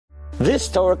This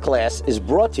Torah class is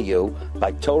brought to you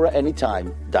by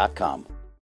TorahAnytime.com.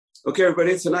 Okay,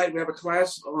 everybody, tonight we have a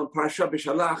class on Parsha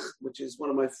B'Shalach, which is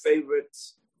one of my favorite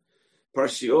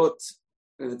parshiot,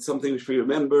 and it's something which we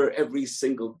remember every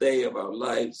single day of our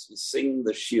lives. We sing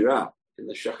the Shirah in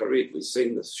the Shacharit. We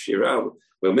sing the Shirah.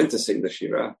 We're meant to sing the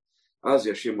Shirah. Az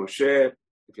Yashir Moshe.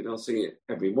 If you don't sing it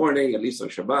every morning, at least on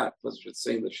Shabbat, you should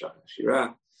sing the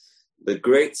Shirah. The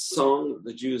great song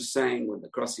the Jews sang when the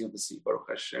crossing of the sea, Baruch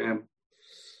Hashem.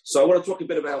 So I want to talk a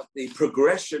bit about the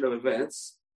progression of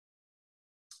events.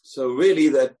 So really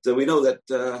that we know that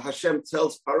Hashem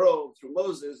tells Paro through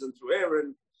Moses and through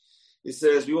Aaron, he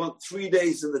says, we want 3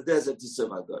 days in the desert to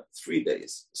serve our God, 3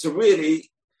 days. So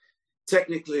really,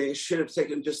 technically, it should have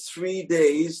taken just 3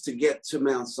 days to get to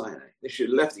Mount Sinai. They should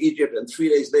have left Egypt and 3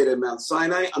 days later Mount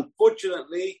Sinai.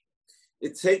 Unfortunately,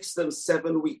 it takes them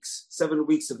 7 weeks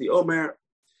of the Omer,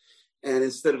 and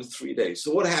instead of 3 days.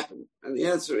 So what happened? And the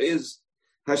answer is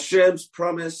Hashem's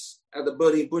promise at the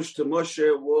burning bush to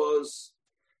Moshe was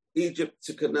Egypt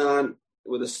to Canaan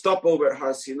with a stopover at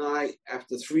Har Sinai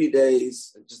after 3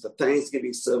 days, just a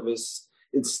Thanksgiving service.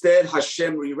 Instead,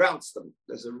 Hashem reroutes them.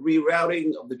 There's a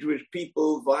rerouting of the Jewish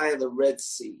people via the Red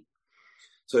Sea.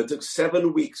 So it took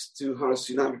 7 weeks to Har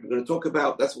Sinai, which we're going to talk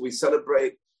about. That's what we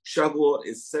celebrate. Shavuot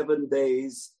is 7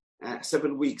 days,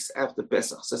 7 weeks after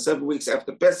Pesach. So 7 weeks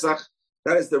after Pesach,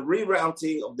 that is the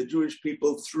rerouting of the Jewish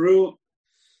people through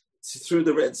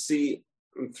the Red Sea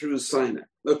and through Sinai.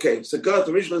 Okay, so God's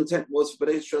original intent was for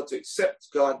Bnei Israel to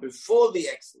accept God before the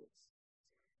Exodus.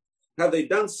 Had they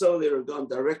done so, they would have gone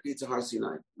directly to Har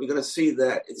Sinai. We're going to see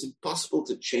that it's impossible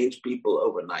to change people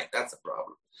overnight. That's a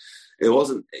problem. It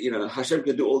wasn't, Hashem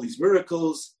can do all these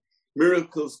miracles.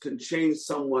 Miracles can change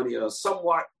someone,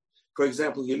 somewhat. For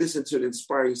example, you listen to an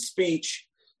inspiring speech,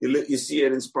 you see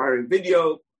an inspiring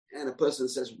video, and a person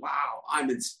says, wow, I'm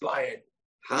inspired.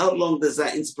 How long does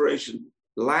that inspiration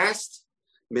last?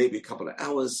 Maybe a couple of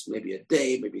hours, maybe a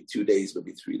day, maybe 2 days,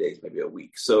 maybe 3 days, maybe a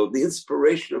week. So the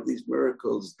inspiration of these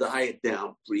miracles died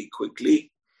down pretty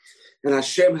quickly. And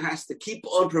Hashem has to keep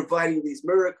on providing these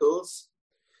miracles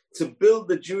to build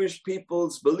the Jewish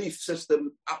people's belief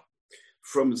system up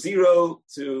from 0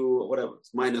 to whatever,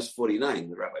 it's minus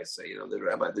 49, the rabbis say.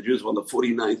 The Jews were on the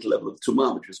 49th level of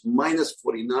Tumah, which was minus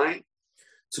 49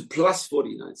 to plus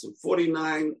 49. So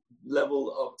 49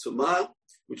 level of Tumah,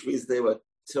 which means they were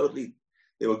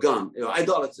gone. They were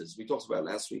idolaters. We talked about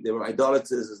last week. They were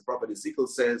idolaters, as the prophet Ezekiel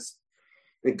says.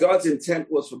 And God's intent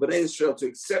was for Bnei Israel to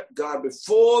accept God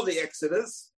before the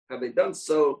Exodus. Had they done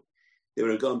so, they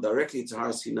would have gone directly to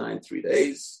Har Sinai in 3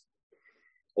 days.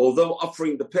 Although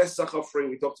offering the Pesach offering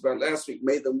we talked about last week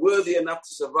made them worthy enough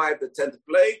to survive the 10th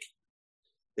plague,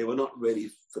 they were not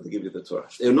ready for the giving of the Torah.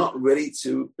 They were not ready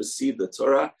to receive the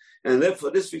Torah. And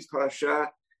therefore, this week's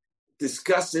parasha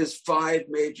discusses 5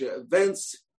 major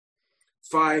events,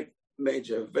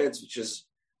 which is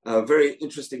a very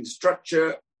interesting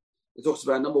structure. It talks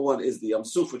about, number 1 is the Yam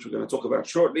Suf, which we're going to talk about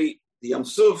shortly. The Yam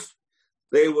Suf,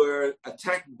 they were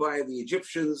attacked by the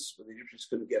Egyptians, but the Egyptians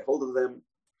couldn't get hold of them.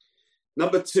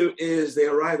 Number 2 is they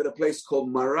arrive at a place called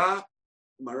Marah.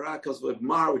 Marah comes with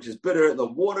mar, which is bitter. The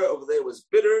water over there was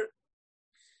bitter.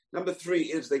 Number 3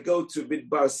 is they go to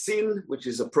Midbar Sin, which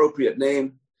is appropriate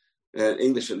name, in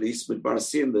English at least, Midbar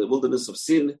Sin, the wilderness of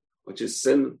Sin, which is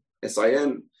Sin,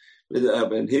 S-I-N.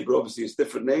 In Hebrew, obviously, it's a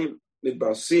different name,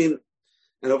 Midbar Sin.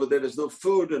 And over there's no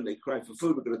food, and they cry for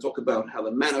food. We're going to talk about how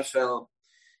the manna fell.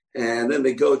 And then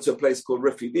they go to a place called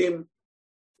Refidim,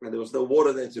 and there was no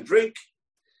water there to drink.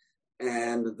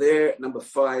 And there, number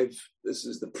 5, this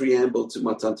is the preamble to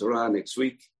Matan Torah next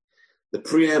week. The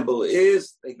preamble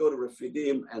is they go to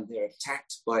Refidim and they're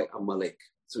attacked by Amalek.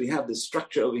 So we have this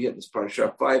structure over here, this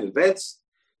parasha, 5 events.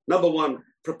 Number 1,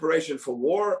 preparation for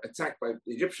war, attacked by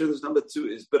the Egyptians. Number 2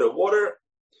 is bitter water.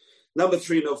 Number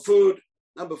 3, no food.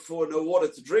 Number 4, no water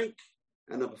to drink.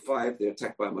 And number 5, they're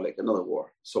attacked by Amalek, another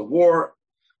war. So war,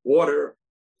 water,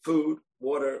 food,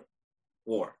 water,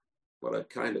 war. What a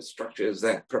kind of structure is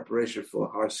that? Preparation for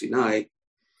Har Sinai.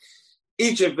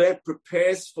 Each event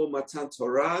prepares for Matan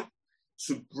Torah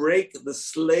to break the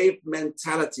slave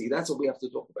mentality. That's what we have to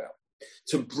talk about.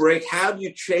 To break, how do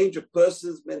you change a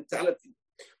person's mentality?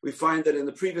 We find that in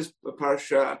the previous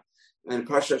parasha, and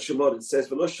Parashat Shemot, it says,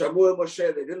 "V'lo shamu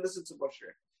Moshe," they didn't listen to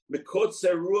Moshe.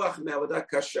 "Mikotze ruach me'avodah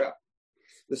kasha."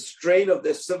 The strain of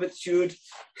their servitude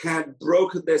had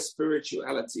broken their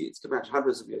spirituality. It's come out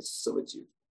hundreds of years of servitude.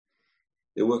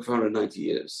 They worked for 190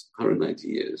 years,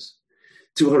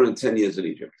 210 years in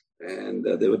Egypt. And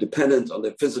they were dependent on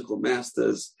their physical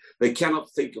masters. They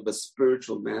cannot think of a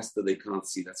spiritual master they can't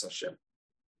see. That's Hashem.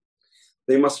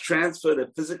 They must transfer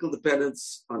their physical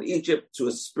dependence on Egypt to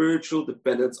a spiritual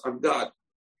dependence on God.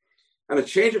 And a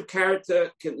change of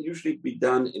character can usually be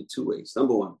done in two ways.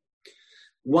 Number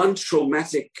one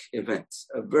traumatic event,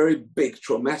 a very big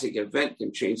traumatic event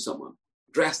can change someone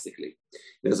drastically.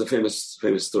 There's a famous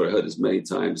story, I heard this many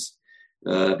times,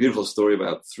 a beautiful story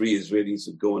about three Israelis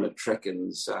who go on a trek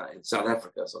in South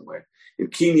Africa somewhere, in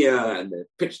Kenya, and they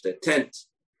pitch their tent,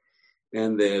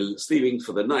 and they're sleeping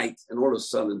for the night, and all of a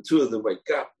sudden, two of them wake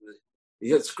up, and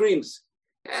you hear screams,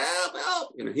 help,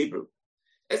 help, in Hebrew,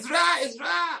 Ezra,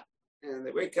 Ezra! And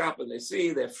they wake up and they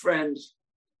see their friend,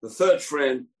 the third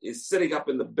friend, is sitting up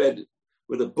in the bed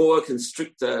with a boa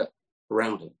constrictor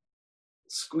around him,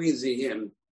 squeezing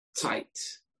him tight.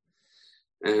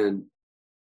 And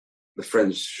the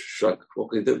friends shrug, what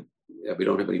can we do? Yeah, we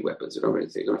don't have any weapons, we don't have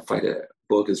anything. We're going to fight a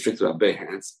boa constrictor with our bare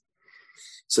hands.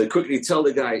 So quickly tell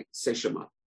the guy, say Shema.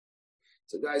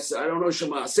 So the guy said, I don't know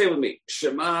Shema. Say with me.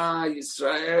 Shema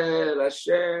Yisrael,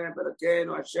 Hashem,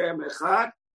 Elokeinu, Hashem,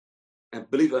 Echad. And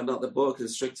believe it or not, the boa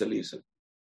constrictor leaves him.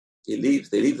 They leave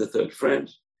the third friend.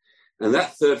 And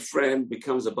that third friend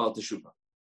becomes a Baal Teshuvah.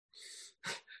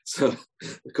 So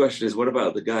the question is, what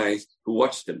about the guys who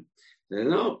watched him? They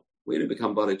no, we didn't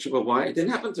become Baal Teshuvah. Why? It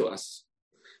didn't happen to us.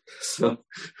 So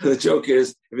the joke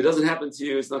is, if it doesn't happen to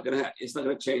you, it's not going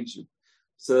to change you.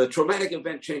 So a traumatic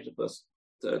event changed a person.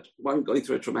 One going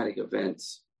through a traumatic event,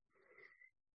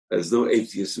 there's no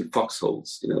atheists in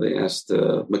foxholes. They asked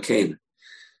McCain,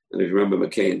 and if you remember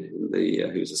McCain,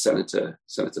 he was a senator,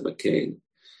 Senator McCain.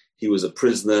 He was a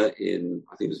prisoner in,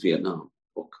 I think it was Vietnam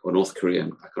or North Korea. I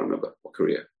can't remember what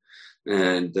Korea.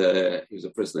 And he was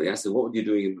a prisoner. They asked him, what were you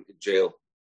doing in jail?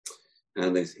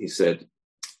 And he said,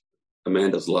 a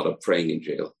man does a lot of praying in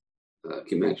jail.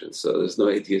 Can you imagine? So there's no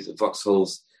atheists in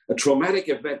foxholes. A traumatic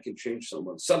event can change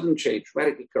someone. Sudden change,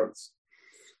 traumatic occurrence.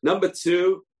 Number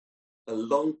two, a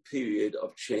long period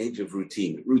of change of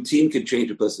routine. Routine can change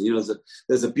a person.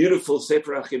 There's a beautiful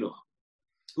Sefer HaChinuch.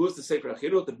 Who is the Sefer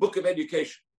HaChinuch? The Book of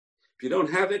Education. If you don't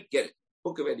have it, get it.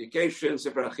 Book of Education,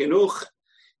 Sefer HaChinuch.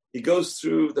 He goes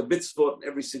through the mitzvot in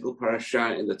every single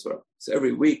parasha in the Torah. So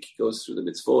every week he goes through the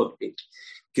mitzvot. It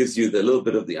gives you the little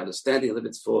bit of the understanding of the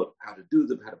mitzvot, how to do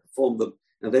them, how to perform them.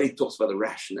 And then he talks about the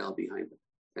rationale behind them.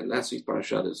 And last week's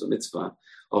parasha is a mitzvah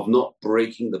of not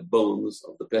breaking the bones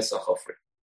of the Pesach offering.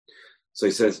 So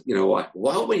he says, why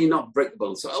would you not break the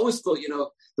bones? So I always thought,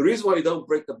 the reason why we don't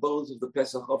break the bones of the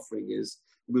Pesach offering is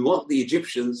we want the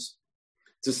Egyptians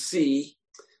to see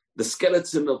the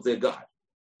skeleton of their God.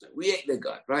 We ate their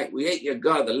God, right? We ate your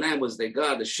God. The lamb was their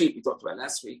God. The sheep we talked about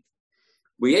last week.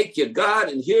 We ate your God,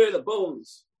 and here are the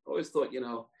bones. I always thought,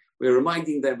 we're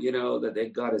reminding them, that their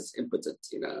God is impotent,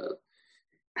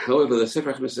 However, the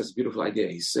Sefer HaChinuch says a beautiful idea.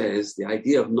 He says the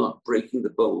idea of not breaking the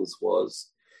bones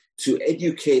was to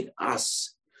educate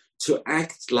us to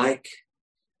act like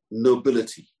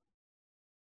nobility.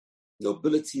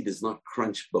 Nobility does not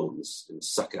crunch bones and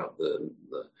suck out the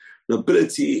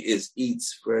nobility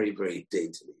eats very, very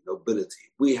daintily.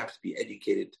 Nobility. We have to be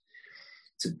educated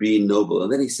to be noble.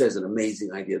 And then he says an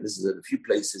amazing idea. This is in a few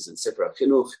places in Sefer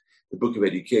HaChinuch, the Book of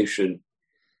Education.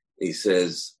 He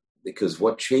says, because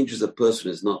what changes a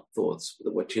person is not thoughts,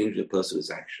 but what changes a person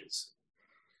is actions.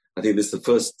 I think this is the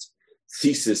first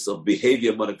thesis of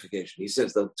behavior modification. He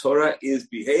says the Torah is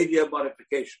behavior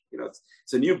modification.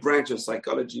 It's a new branch of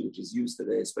psychology which is used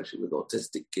today, especially with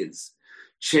autistic kids.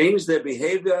 Change their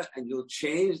behavior and you'll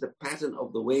change the pattern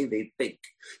of the way they think.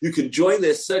 You can join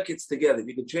their circuits together. If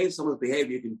you can change someone's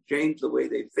behavior, you can change the way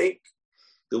they think,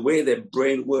 the way their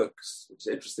brain works, which is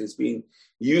interesting. It's being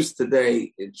used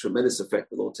today in tremendous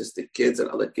effect with autistic kids and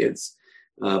other kids.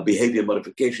 Behavior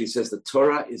modification. He says the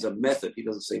Torah is a method. He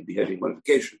doesn't say behavior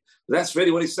modification. But that's really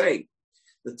what he's saying.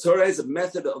 The Torah is a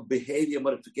method of behavior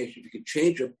modification. You can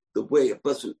change the way a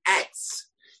person acts.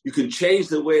 You can change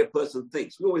the way a person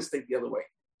thinks. We always think the other way.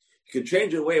 You can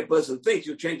change the way a person thinks.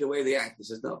 You change the way they act. He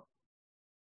says, no.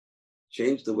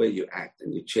 Change the way you act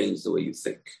and you change the way you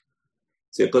think.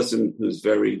 See, a person who's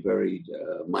very, very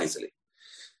miserly.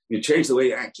 You change the way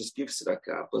you act, just give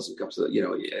tzedakah. A person comes to,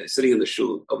 sitting in the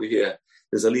shul over here,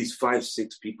 there's at least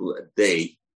 5-6 people a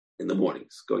day in the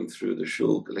mornings going through the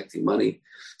shul, collecting money.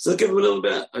 So give them a little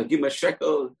bit, give them a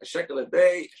shekel a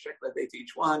day to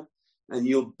each one, and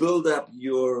you'll build up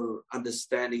your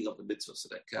understanding of the mitzvah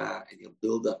tzedakah, and you'll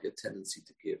build up your tendency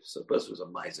to give. So a person who's a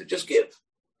miser, just give.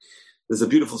 There's a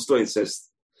beautiful story. It says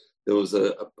there was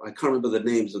I can't remember the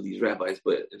names of these rabbis,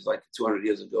 but it was like 200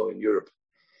 years ago in Europe.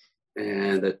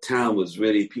 And the town was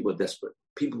really, people were desperate.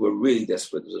 People were really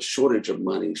desperate. There was a shortage of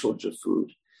money, shortage of food.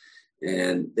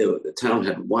 And the town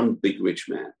had one big rich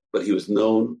man, but he was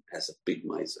known as a big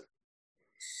miser.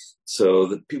 So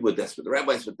the people were desperate. The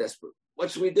rabbis were desperate.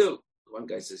 What should we do? One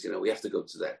guy says, we have to go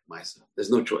to that Misa. There's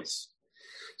no choice.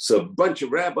 So a bunch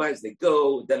of rabbis, they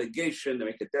go, delegation, they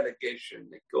make a delegation,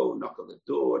 they go knock on the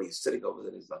door, and he's sitting over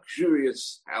in his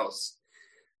luxurious house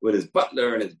with his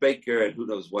butler and his baker and who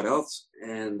knows what else.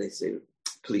 And they say,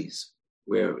 please,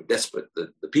 we're desperate.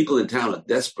 The people in town are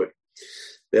desperate.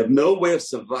 They have no way of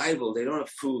survival. They don't have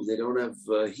food. They don't have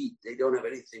heat. They don't have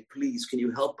anything. Please, can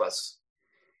you help us?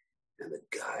 And the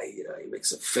guy, he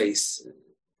makes a face.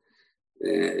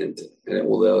 And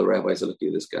all the other rabbis are looking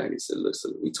at this guy, and he said,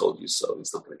 listen, we told you so.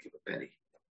 He's not going to give a penny.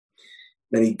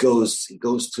 Then he goes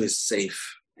to his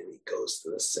safe, and he goes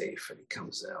to the safe, and he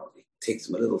comes out. He takes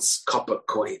him a little copper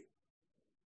coin,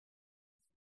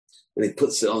 and he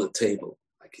puts it on the table,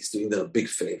 like he's doing them a big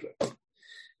favor.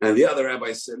 And the other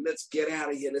rabbi said, let's get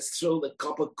out of here. Let's throw the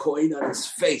copper coin on his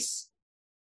face.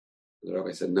 The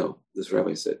rabbi said, no. This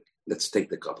rabbi said, let's take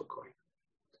the copper coin,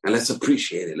 and let's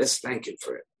appreciate it. Let's thank him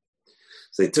for it.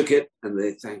 So they took it and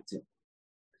they thanked him.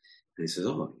 And he says,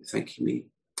 oh, you're thanking me.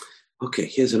 Okay,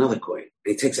 here's another coin.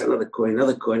 And he takes out another coin,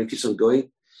 and keeps on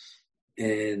going.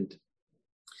 And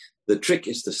the trick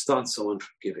is to start someone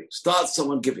giving. Start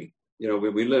someone giving.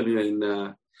 When we learned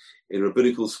in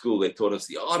rabbinical school, they taught us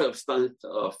the art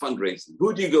of fundraising.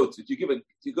 Who do you go to? Do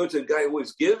you go to a guy who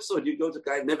always gives, or do you go to a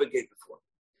guy who never gave before?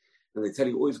 And they tell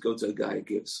you always go to a guy who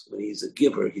gives. When he's a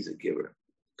giver, he's a giver.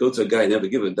 Go to a guy who never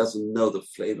given, doesn't know the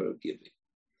flavor of giving.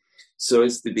 So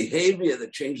it's the behavior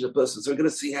that changes a person. So we're going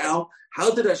to see how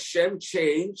did Hashem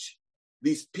change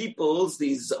these people's,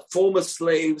 these former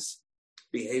slaves'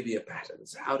 behavior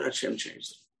patterns? How did Hashem change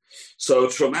them? So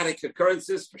traumatic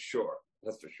occurrences, for sure.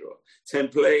 That's for sure. 10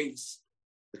 plagues,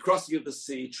 the crossing of the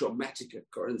sea, traumatic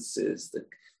occurrences.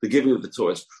 The giving of the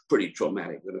Torah is pretty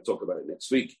traumatic. We're going to talk about it next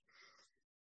week.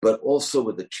 But also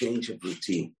with the change of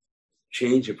routine.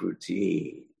 Change of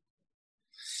routine.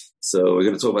 So we're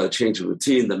going to talk about the change of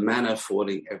routine, the manna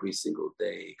falling every single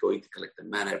day, going to collect the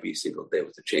manna every single day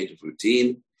with the change of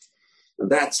routine.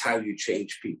 And that's how you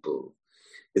change people.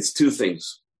 It's two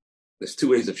things. There's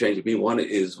two ways of changing people. One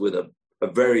is with a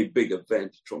very big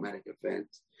event, traumatic event.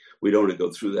 We don't want to go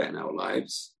through that in our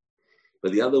lives.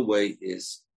 But the other way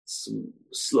is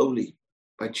slowly,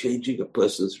 by changing a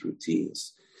person's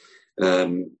routines. Give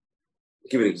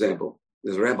you an example.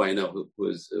 There's a rabbi I know who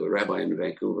was a rabbi in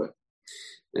Vancouver.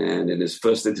 And in his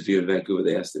first interview in Vancouver,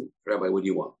 they asked him, Rabbi, what do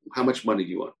you want? How much money do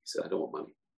you want? He said, I don't want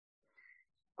money.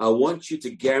 I want you to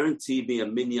guarantee me a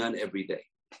minyan every day.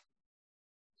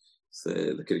 So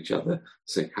they look at each other,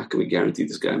 say, how can we guarantee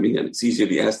this guy a minyan? It's easier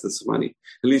if he asks us money.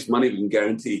 At least money we can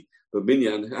guarantee. But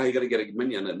minyan, how are you going to get a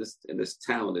minyan in this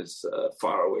town, this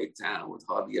faraway town with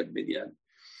hardly a minyan?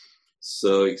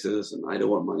 So he says, listen, I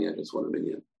don't want money, I just want a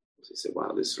minyan. So he said,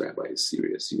 wow, this rabbi is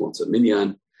serious. He wants a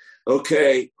minyan.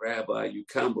 Okay, Rabbi, you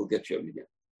come, we'll get you a minyan.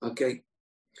 Okay.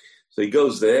 So he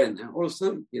goes there, and all of a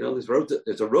sudden,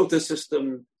 there's a rota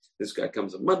system. This guy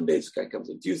comes on Mondays, this guy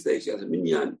comes on Tuesdays, he has a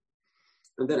minyan.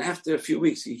 And then after a few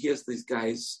weeks, he hears these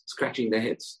guys scratching their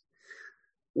heads.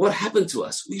 What happened to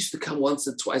us? We used to come once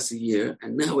or twice a year,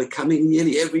 and now we're coming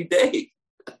nearly every day.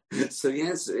 So the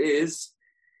answer is,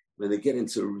 when they get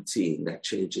into a routine, that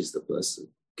changes the person.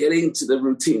 Getting to the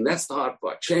routine, that's the hard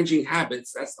part. Changing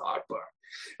habits, that's the hard part.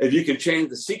 If you can change,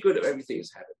 the secret of everything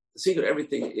is habit. The secret of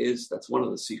everything is, that's one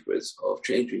of the secrets of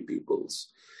changing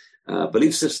people's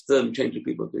belief system, changing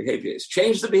people's behavior. Is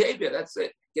change the behavior, that's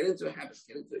it. Get into a habit,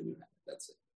 get into a new habit, that's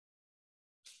it.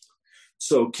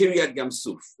 So Kiryat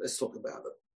Gamsuf, let's talk about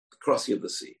it. The crossing of the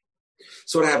sea.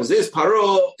 So what happens is,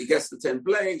 Paro, he gets the 10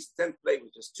 plagues. The 10th plague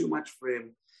was just too much for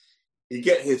him. He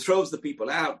throws the people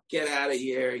out, get out of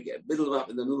here. He middle them up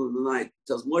in the middle of the night,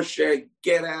 tells Moshe,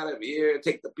 get out of here,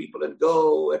 take the people and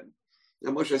go.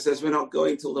 And Moshe says, we're not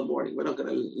going till the morning. We're not going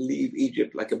to leave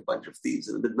Egypt like a bunch of thieves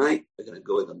in the midnight. We're going to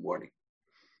go in the morning.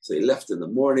 So they left in the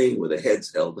morning with their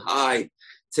heads held high,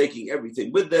 taking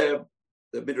everything with them.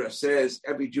 The Midrash says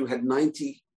every Jew had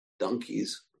 90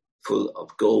 donkeys full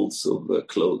of gold, silver,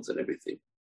 clothes, and everything.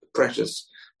 The precious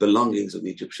belongings of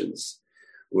the Egyptians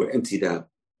were emptied out.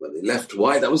 When they left,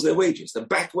 why? That was their wages. The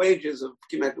back wages of,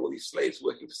 can you imagine all these slaves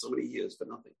working for so many years for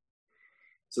nothing?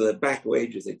 So the back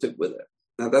wages they took with them.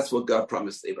 Now that's what God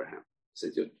promised Abraham. He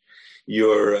said,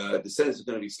 your descendants are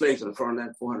going to be slaves in a foreign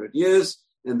land 400 years,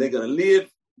 and they're going to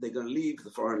leave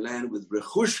the foreign land with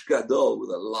rechush gadol, with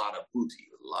a lot of booty,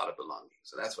 with a lot of belongings.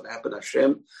 So that's what happened.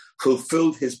 Hashem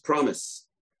fulfilled his promise.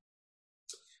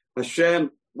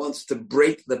 Hashem wants to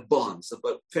break the bonds.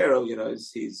 But Pharaoh,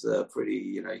 he's pretty,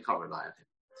 you can't rely on him.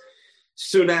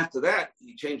 Soon after that,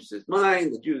 he changes his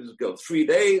mind. The Jews go 3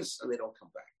 days and they don't come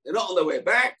back. They're not on their way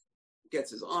back. He gets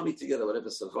his army together,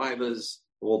 whatever survivors,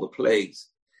 all the plagues.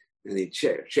 And he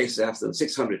chased after them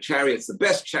 600 chariots, the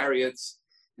best chariots,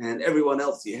 and everyone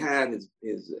else he had,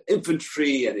 his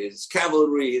infantry and his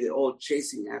cavalry, they're all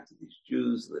chasing after these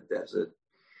Jews in the desert.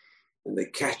 And they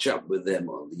catch up with them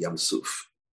on the Yam Suf.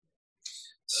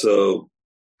 So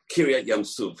Kiryat Yam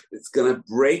Suf, it's going to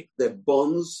break their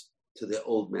bonds to their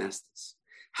old masters.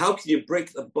 How can you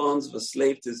break the bonds of a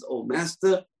slave to his old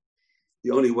master?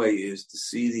 The only way is to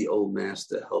see the old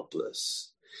master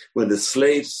helpless. When the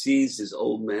slave sees his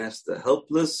old master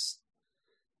helpless,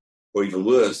 or even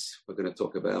worse, we're going to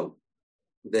talk about,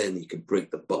 then he can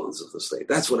break the bonds of the slave.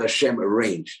 That's what Hashem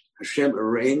arranged. Hashem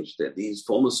arranged that these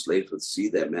former slaves would see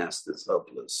their masters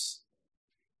helpless.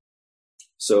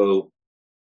 So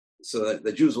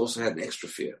the Jews also had an extra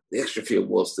fear. The extra fear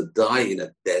was to die in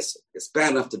a desert. It's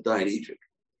bad enough to die in Egypt.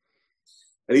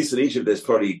 At least in Egypt, there's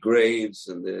probably graves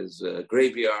and there's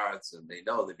graveyards, and they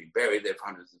know they've been buried there for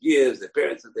hundreds of years. Their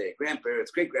parents are there,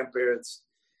 grandparents, great-grandparents.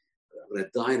 I'm going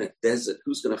to die in a desert.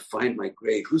 Who's going to find my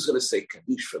grave? Who's going to say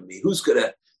Kaddish for me? Who's going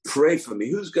to pray for me?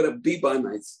 Who's going to be by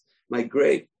my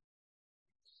grave?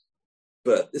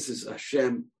 But this is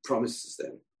Hashem promises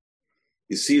them.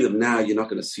 You see them now, you're not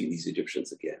going to see these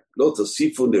Egyptians again. Lo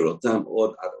tosifu nirotam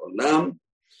od ad olam.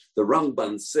 The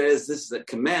Ramban says this is a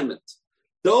commandment.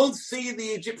 Don't see the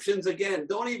Egyptians again.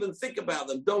 Don't even think about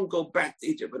them. Don't go back to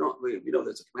Egypt.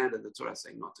 There's a command in the Torah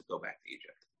saying not to go back to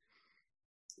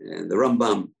Egypt. And the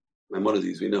Rambam,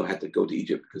 Maimonides, we know, had to go to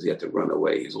Egypt because he had to run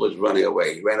away. He was always running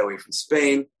away. He ran away from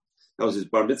Spain. That was his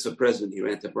bar mitzvah present. He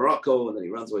ran to Morocco, and then he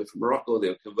runs away from Morocco. They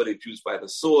were converting Jews by the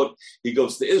sword. He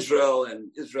goes to Israel, and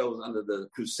Israel was under the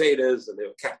Crusaders, and they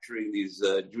were capturing these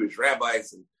Jewish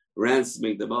rabbis and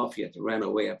ransoming them off. He had to run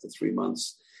away after 3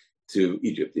 months to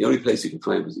Egypt. The only place he could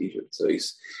find was Egypt. So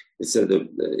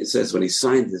it says when he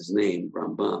signed his name,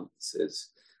 Rambam, it says,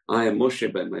 I am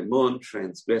Moshe ben Maimon,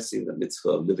 transgressing the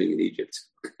mitzvah of living in Egypt.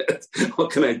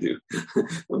 What can I do?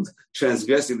 I'm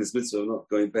transgressing this mitzvah of not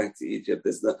going back to Egypt.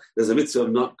 There's a mitzvah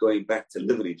of not going back to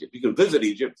live in Egypt. You can visit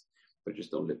Egypt, but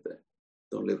just don't live there.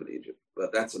 Don't live in Egypt.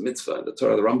 But that's a mitzvah. The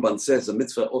Torah, the Ramban says, a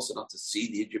mitzvah also not to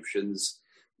see the Egyptians.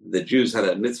 The Jews had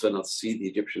a mitzvah not to see the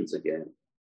Egyptians again.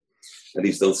 At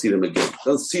least don't see them again.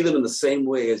 Don't see them in the same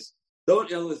way as,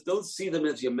 don't see them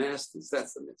as your masters.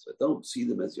 That's the mitzvah. Don't see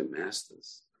them as your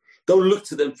masters. Don't look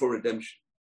to them for redemption.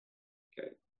 Okay.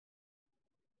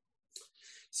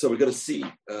 So we're going to see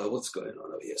what's going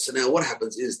on over here. So now what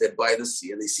happens is they're by the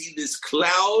sea and they see this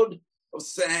cloud of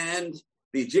sand.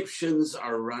 The Egyptians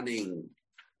are running.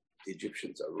 The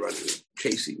Egyptians are running,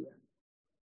 chasing them.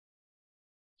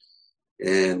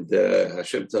 And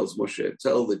Hashem tells Moshe,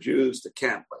 tell the Jews to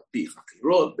camp by Pi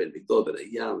Chachirot, Ben Migdol, Ben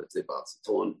Ayam, Baal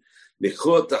Tzafon,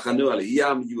 Nechot Tachanu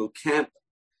Aliyam. You will camp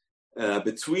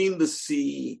between the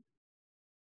sea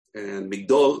and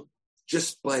Migdol,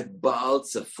 just by Baal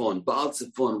Tzafon. Baal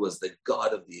Tzafon was the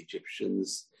god of the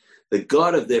Egyptians, the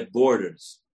god of their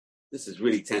borders. This is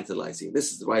really tantalizing.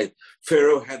 This is why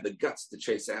Pharaoh had the guts to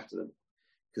chase after them,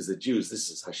 because the Jews, this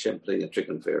is Hashem playing a trick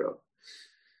on Pharaoh.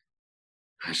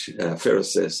 Pharaoh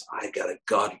says, I got a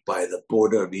god by the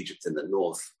border of Egypt in the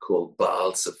north called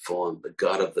Baal Tzafon, the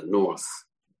god of the north.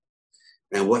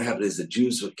 And what happened is the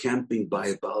Jews were camping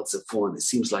by Baal Tzafon. It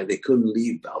seems like they couldn't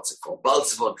leave Baal Tzafon. Baal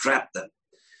Tzafon trapped them.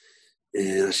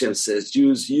 And Hashem says,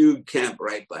 Jews, you camp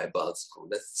right by Baal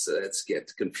Tzafon. Let's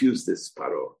get confuse this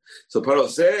Paro. So Paro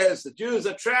says, the Jews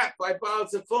are trapped by Baal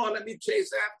Tzafon. Let me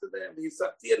chase after them. He's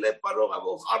up to Paro. I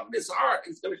will harden his heart.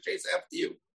 He's going to chase after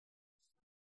you.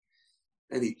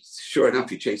 And sure enough,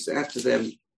 he chased after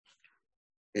them.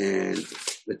 And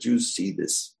the Jews see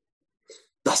this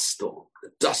dust storm.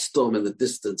 The dust storm in the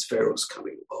distance, Pharaoh's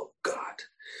coming. Oh, God.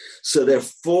 So there are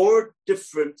 4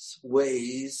 different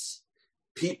ways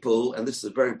people, and this is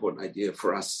a very important idea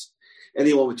for us,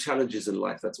 anyone with challenges in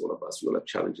life, that's all of us, we all have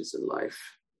challenges in life.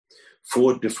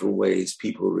 4 different ways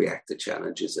people react to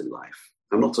challenges in life.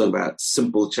 I'm not talking about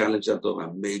simple challenges, I'm talking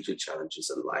about major challenges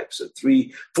in life. So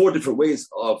 4 different ways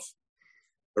of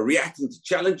reacting to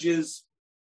challenges.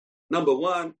 Number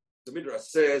 1, the Midrash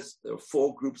says there are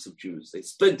 4 groups of Jews. They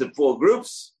split into 4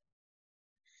 groups.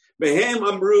 Behem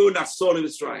Amru Nasol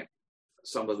Mitzrayim.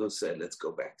 Some of them said, let's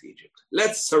go back to Egypt.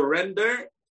 Let's surrender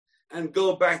and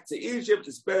go back to Egypt.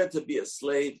 It's better to be a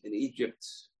slave in Egypt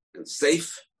and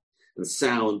safe and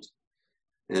sound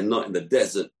and not in the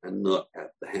desert and not at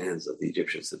the hands of the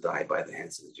Egyptians, to die by the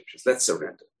hands of the Egyptians. Let's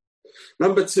surrender.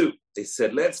 Number 2, they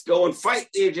said, let's go and fight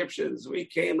the Egyptians. We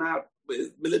came out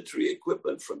with military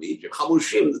equipment from Egypt.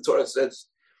 Hamushim, the Torah says,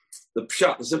 the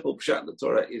simple pshat in the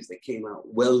Torah is they came out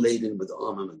well laden with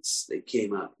armaments. They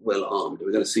came out well armed.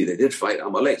 We're going to see they did fight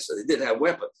Amalek, so they did have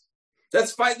weapons.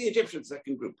 Let's fight the Egyptians,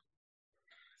 second group.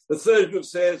 The third group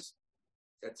says,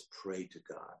 let's pray to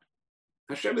God.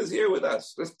 Hashem is here with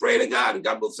us. Let's pray to God and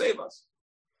God will save us.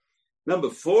 Number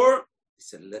 4, he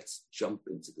said, let's jump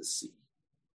into the sea.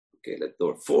 Okay, there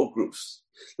were 4 groups.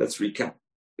 Let's recap.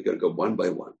 We're going to go one by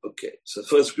one. Okay, so the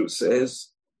first group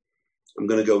says, I'm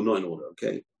going to go not in order,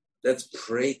 okay? Let's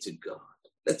pray to God.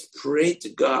 Let's pray to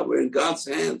God. We're in God's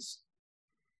hands.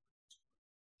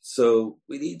 So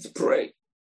we need to pray.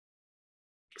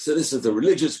 So this is the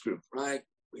religious group, right?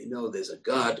 We know there's a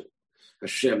God.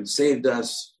 Hashem saved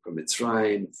us from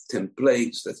Mitzrayim, 10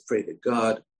 plagues. Let's pray to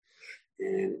God.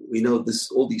 And we know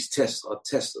all these tests are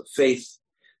tests of faith.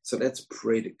 So let's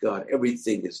pray to God.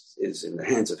 Everything is in the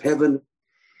hands of heaven.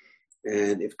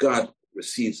 And if God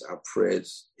receives our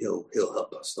prayers, he'll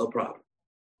help us. No problem.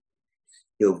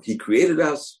 He created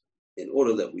us in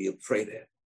order that we'll pray to him.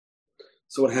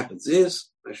 So what happens is,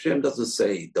 Hashem doesn't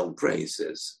say, don't pray. He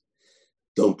says,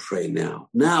 don't pray now.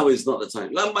 Now is not the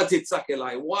time. Why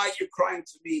are you crying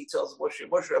to me? He tells Moshe.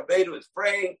 Moshe Rabbeinu is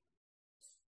praying.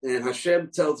 And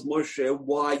Hashem tells Moshe,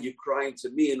 why are you crying to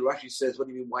me? And Rashi says, what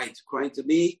do you mean, why are you crying to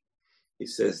me? He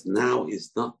says, now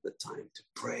is not the time to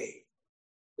pray.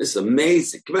 It's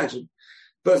amazing. Imagine.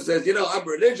 Person says, I'm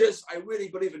religious. I really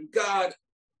believe in God.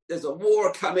 There's a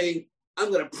war coming.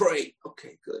 I'm going to pray.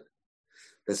 Okay, good.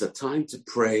 There's a time to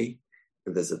pray,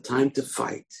 and there's a time to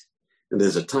fight, and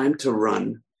there's a time to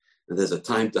run, and there's a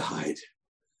time to hide.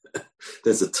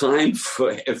 There's a time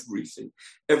for everything.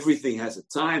 Everything has a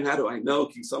time. How do I know?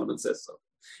 King Solomon says so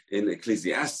in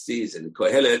Ecclesiastes and in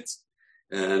Kohelet,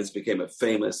 and this became a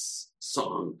famous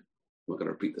song. I'm not going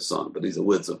to repeat the song, but these are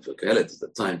words of Kohelet. It's a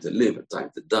time to live, a time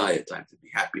to die, a time to be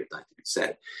happy, a time to be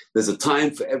sad. There's a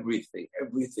time for everything.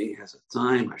 Everything has a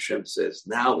time. Hashem says,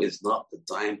 now is not the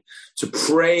time to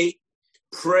pray.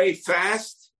 Pray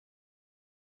fast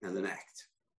and then act.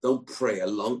 Don't pray a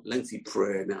long, lengthy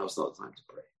prayer. Now is not the time to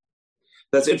pray.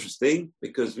 That's interesting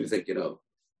because we think, we're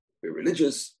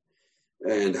religious.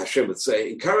 And Hashem would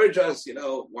say, encourage us,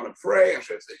 want to pray.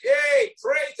 Hashem says, yay,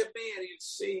 pray to me and you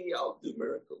see I'll do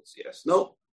miracles. Yes,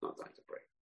 no, not time to pray.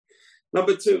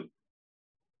 Number 2,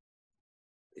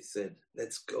 he said,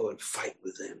 let's go and fight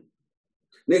with them.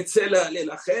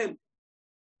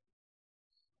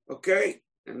 Okay,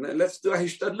 and then let's do a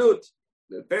hishtadlut.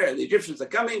 The Egyptians are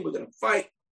coming, we're going to fight.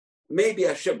 Maybe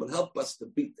Hashem will help us to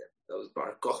beat them. That was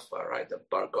Bar Kokhba, right? The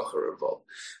Bar Kokhba revolt.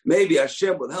 Maybe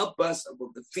Hashem will help us and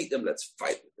we'll defeat them. Let's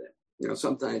fight with them.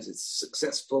 Sometimes it's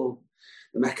successful.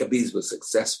 The Maccabees were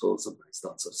successful, sometimes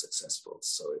not so successful.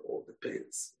 So it all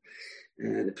depends.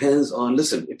 And it depends on,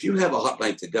 listen, if you have a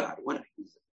hotline to God, why not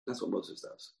use it? That's what Moses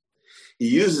does. He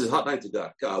uses a hotline to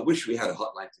God. God, I wish we had a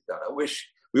hotline to God. I wish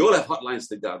we all have hotlines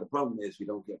to God. The problem is we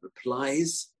don't get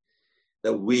replies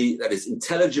that is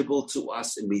intelligible to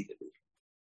us immediately.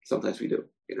 Sometimes we do.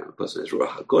 A person has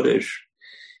Ruach HaKodesh,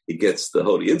 he gets the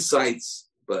holy insights,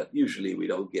 but usually we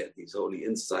don't get these holy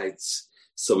insights.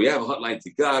 So we have a hotline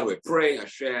to God, we're praying,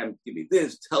 Hashem, give me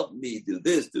this, help me, do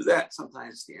this, do that.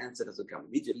 Sometimes the answer doesn't come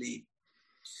immediately.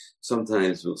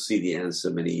 Sometimes we'll see the answer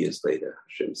many years later.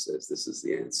 Hashem says, this is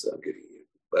the answer I'm giving you.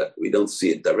 But we don't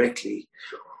see it directly.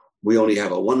 We only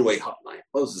have a one-way hotline.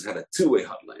 Moses had a two-way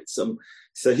hotline. So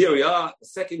here we are. The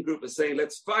second group is saying,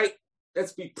 let's fight.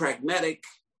 Let's be pragmatic.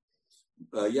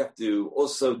 You have to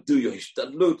also do your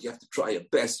hishtadlut. You have to try your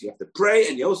best. You have to pray,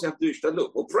 and you also have to do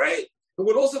hishtadlut. We'll pray, and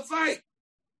we'll also fight.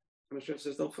 And Hashem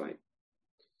says, don't fight.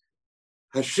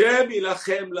 Hashem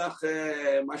yilachem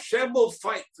lachem. Hashem will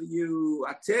fight for you.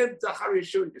 Atem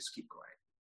tacharishun. Just keep quiet.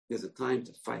 There's a time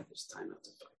to fight. There's time not to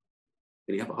fight.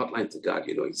 When you have a hotline to God,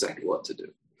 you know exactly what to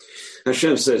do.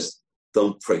 Hashem says,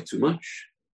 don't pray too much,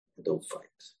 and don't fight.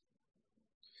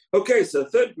 Okay, so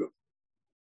third group.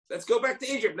 Let's go back to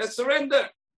Egypt. Let's surrender.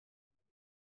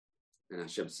 And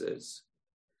Hashem says,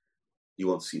 you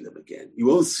won't see them again. You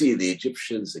won't see the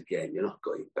Egyptians again. You're not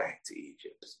going back to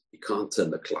Egypt. You can't turn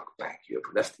the clock back. You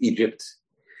have left Egypt.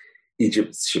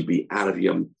 Egypt should be out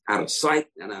of sight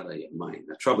and out of your mind.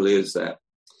 The trouble is that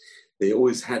they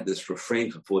always had this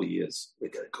refrain for 40 years.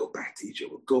 We're going to go back to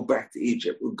Egypt. We'll go back to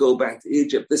Egypt. We'll go back to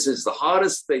Egypt. This is the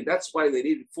hardest thing. That's why they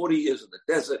needed 40 years in the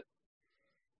desert.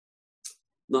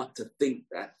 Not to think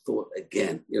that thought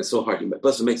again. So hard. A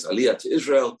person makes aliyah to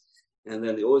Israel, and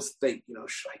then they always think,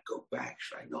 should I go back?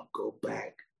 Should I not go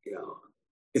back?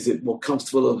 Is it more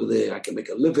comfortable over there? I can make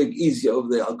a living easier over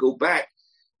there. I'll go back.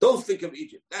 Don't think of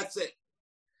Egypt. That's it.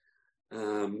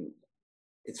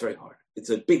 It's very hard. It's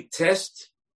a big test.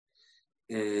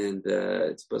 And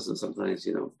it's a person sometimes,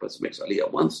 person makes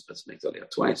aliyah once, person makes aliyah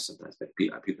twice, sometimes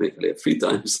people make aliyah 3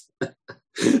 times.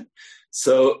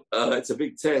 So it's a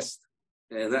big test.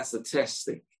 And that's the test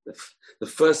The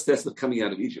first test of coming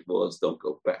out of Egypt was don't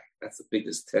go back. That's the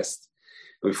biggest test.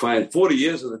 And we find 40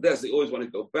 years in the desert, they always want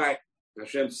to go back.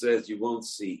 Hashem says, you won't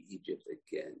see Egypt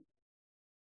again.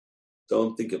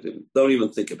 Don't think of him. Don't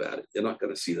even think about it. You're not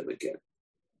going to see them again.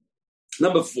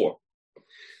 Number 4.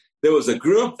 There was a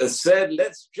group that said,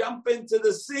 let's jump into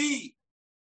the sea.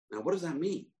 Now, what does that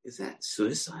mean? Is that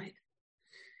suicide?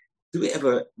 Do we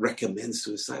ever recommend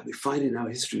suicide? We find in our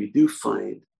history, we do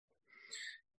find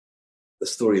the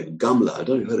story of Gamla. I don't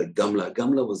know if you've heard of Gamla.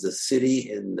 Gamla was a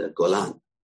city in the Golan,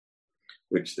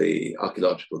 which the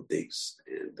archaeological digs,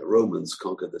 and the Romans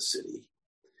conquered the city.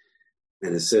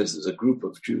 And it says there's a group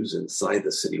of Jews inside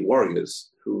the city,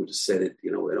 warriors, who decided,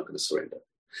 we're not going to surrender.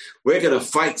 We're going to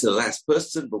fight to the last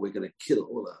person, but we're going to kill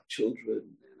all our children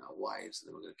and our wives, and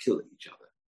then we're going to kill each other.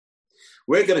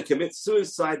 We're going to commit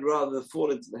suicide rather than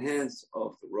fall into the hands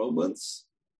of the Romans.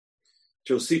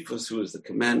 Josephus, who is the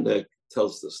commander,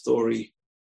 tells the story.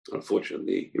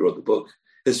 Unfortunately, he wrote the book,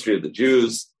 History of the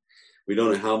Jews. We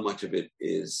don't know how much of it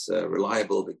is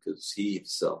reliable because he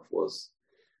himself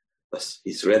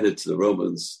he surrendered to the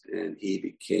Romans and he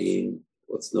became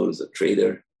what's known as a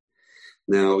traitor.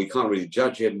 Now, we can't really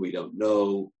judge him. We don't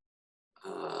know.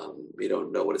 We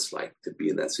don't know what it's like to be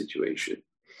in that situation.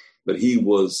 But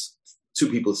 2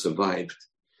 people survived.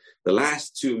 The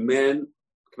last 2 men,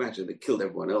 imagine they killed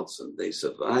everyone else and they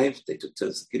survived. They took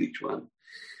turns to kill each one.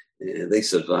 And they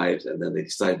survived, and then they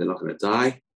decided they're not going to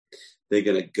die. They're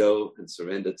going to go and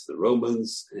surrender to the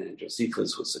Romans, and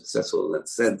Josephus was successful in that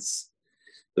sense.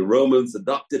 The Romans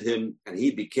adopted him, and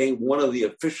he became one of the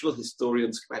official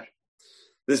historians.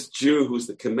 This Jew, who's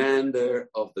the commander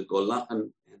of the Golan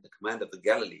and the commander of the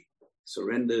Galilee,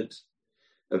 surrendered,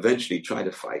 eventually tried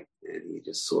to fight, and he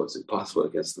just saw it's impossible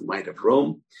against the might of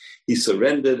Rome. He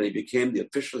surrendered, and he became the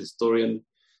official historian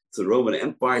to the Roman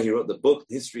Empire. He wrote the book,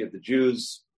 History of the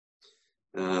Jews,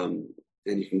 and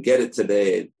you can get it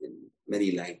today in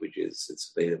many languages.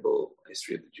 It's available,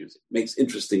 History of the Jews. It makes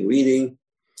interesting reading,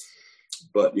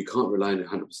 but you can't rely on it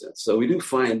 100%. So we do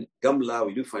find Gamla,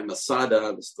 we do find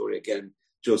Masada, the story again.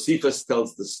 Josephus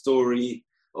tells the story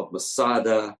of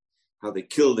Masada, how the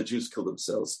Jews killed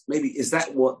themselves. Maybe, is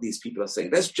that what these people are saying?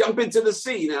 Let's jump into the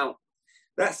sea. Now,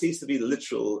 that seems to be the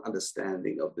literal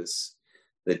understanding of this,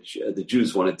 that the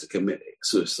Jews wanted to commit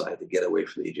suicide to get away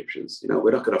from the Egyptians.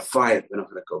 We're not going to fight. We're not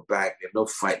going to go back. We have no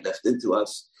fight left into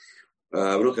us.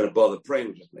 We're not going to bother praying.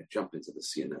 We're just going to jump into the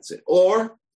sea and that's it.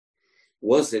 Or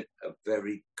was it a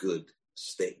very good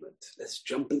statement? Let's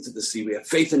jump into the sea. We have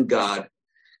faith in God.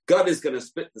 God is going to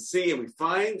split the sea. And we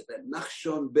find that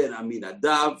Nachshon ben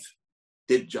Aminadav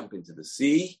did jump into the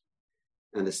sea.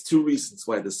 And there's 2 reasons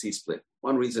why the sea split.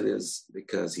 One reason is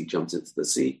because he jumped into the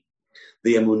sea.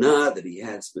 The emunah that he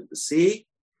had split the sea.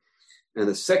 And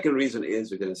the second reason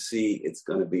is we're going to see it's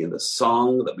going to be in the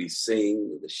song that we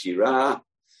sing, the Shirah,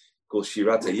 called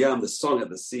Shirat Hayam, the song of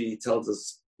the sea. Tells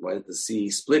us why the sea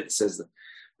split. It says,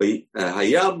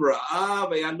 Hayam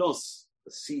Ra'ah Vayanos.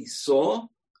 The sea saw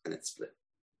and it split.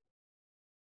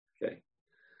 Okay.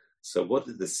 So what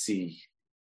did the sea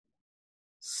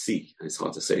see? It's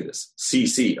hard to say this.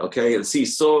 See, okay? And the sea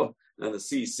saw and the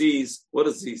sea sees. What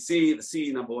does he see? The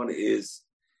sea, number one, is,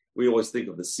 we always think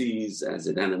of the seas as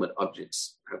inanimate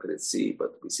objects. How can it see?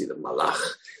 But we see the malach.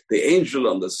 The angel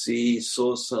on the sea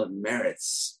saw certain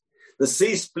merits. The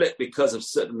sea split because of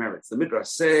certain merits. The Midrash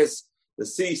says, the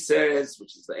sea says,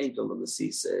 which is the angel on the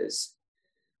sea says,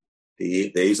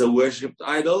 these are worshipped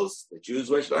idols, the Jews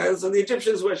worship idols, and the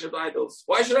Egyptians worship idols.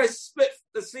 Why should I split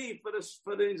the sea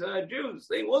for these Jews?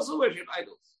 They also worship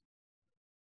idols.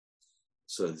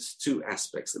 So there's 2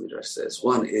 aspects, the Midrash says.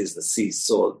 One is the sea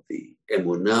saw the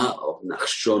emunah of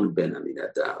Nachshon ben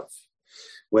Aminadav.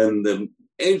 When the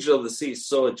angel of the sea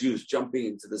saw Jews jumping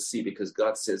into the sea because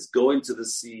God says, go into the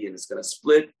sea and it's going to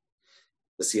split,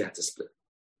 the sea had to split.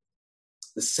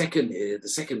 The second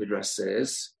Midrash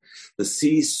says, the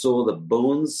sea saw the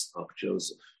bones of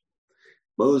Joseph.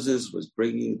 Moses was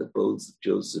bringing the bones of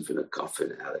Joseph in a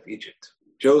coffin out of Egypt.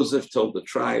 Joseph told the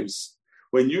tribes,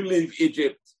 when you leave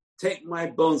Egypt, take my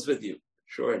bones with you.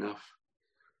 Sure enough,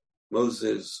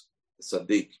 Moses,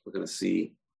 Sadiq, we're going to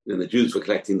see, when the Jews were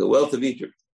collecting the wealth of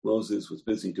Egypt, Moses was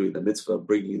busy doing the mitzvah,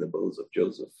 bringing the bones of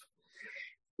Joseph.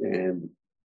 And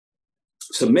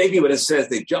so maybe when it says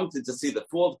they jumped into the sea, the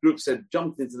 4th group said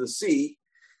jumped into the sea,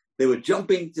 they were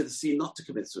jumping into the sea not to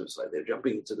commit suicide. They're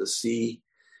jumping into the sea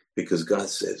because God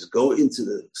says, go into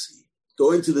the sea.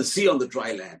 Go into the sea on the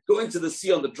dry land. Go into the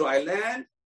sea on the dry land.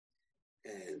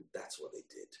 And that's what they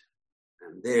did.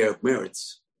 And their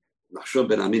merits, Nachshon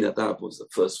ben Aminadav was the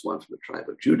first one from the tribe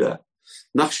of Judah.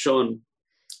 Nachshon,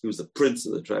 he was the prince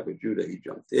of the tribe of Judah. He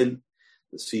jumped in.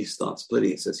 the sea starts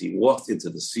splitting. It says he walked into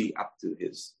the sea up to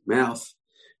his mouth,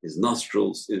 his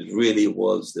nostrils. It really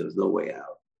was, there was no way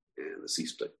out. And the sea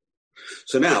split.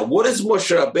 So now, what does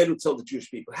Moshe Rabbeinu tell the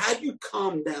Jewish people? How do you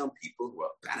calm down people who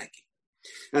are panicking?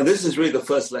 And this is really the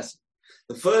first lesson.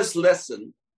 The first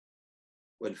lesson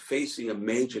when facing a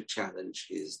major challenge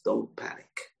is don't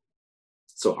panic.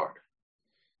 It's so hard.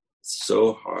 It's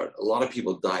so hard. A lot of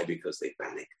people die because they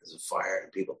panic. There's a fire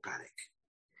and people panic.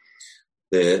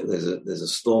 There's a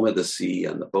storm at the sea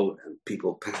and the boat and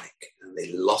people panic and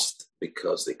they lost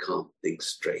because they can't think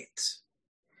straight.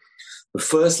 The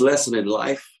first lesson in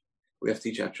life, we have to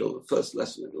teach our children, the first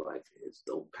lesson in life is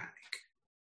don't panic.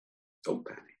 Don't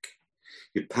panic.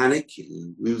 You panic,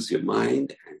 you lose your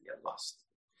mind and you're lost.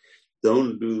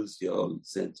 Don't lose your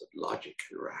sense of logic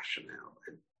and rationale,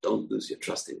 and don't lose your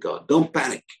trust in God. Don't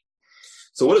panic.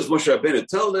 So what does Moshe Rabbeinu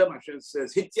tell them? Hashem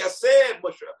says, Hityaseh,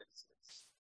 Moshe Rabbeinu says,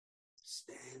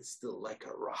 stand still like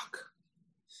a rock.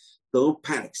 Don't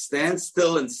panic. Stand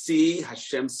still and see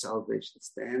Hashem's salvation.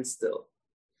 Stand still.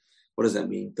 What does that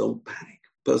mean? Don't panic.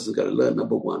 Person's got to learn,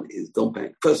 number one, is don't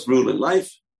panic. First rule in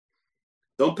life,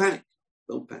 don't panic.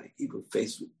 Don't panic. Even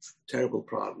faced with terrible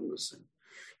problems and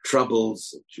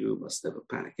troubles, a Jew must never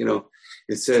panic. You know,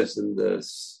 it says in the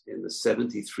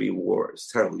 73 war,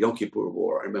 it's terrible, Yom Kippur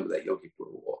War. I remember that Yom Kippur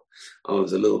War. I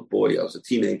was a little boy, I was a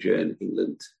teenager in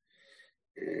England,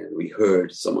 and we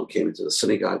heard someone came into the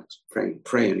synagogue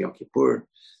praying Yom Kippur.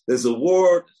 There's a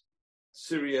war,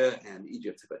 Syria and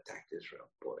Egypt have attacked Israel.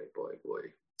 Boy.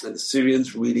 And the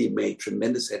Syrians really made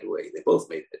tremendous headway. They both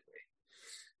made headway.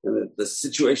 And the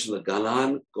situation of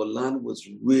Golan was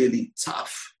really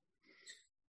tough.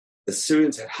 The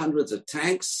Syrians had hundreds of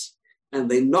tanks, and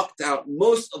they knocked out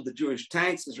most of the Jewish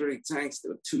tanks, Israeli tanks.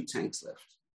 There were 2 tanks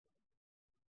left.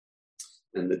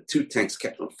 And the 2 tanks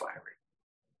kept on firing.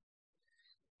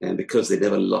 And because they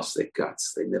never lost their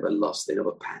guts, they never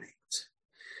panicked.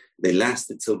 They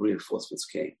lasted till reinforcements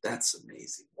came. That's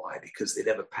amazing. Why? Because they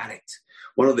never panicked.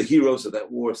 One of the heroes of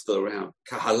that war is still around,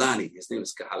 Kahalani. His name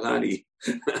is Kahalani.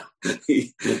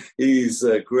 He's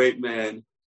a great man.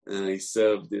 He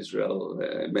served Israel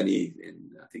I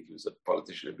think he was a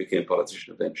politician, became a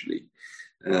politician eventually.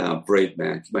 Brave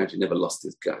man. Can you imagine, never lost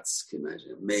his guts. Can you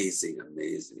imagine?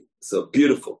 Amazing. So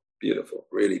beautiful,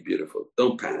 really beautiful.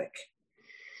 Don't panic.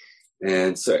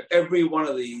 And so every one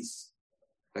of these,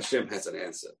 Hashem has an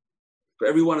answer. For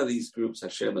every one of these groups,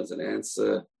 Hashem has an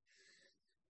answer.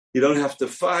 You don't have to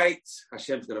fight.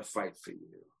 Hashem's going to fight for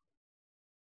you.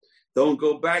 Don't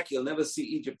go back. You'll never see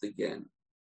Egypt again.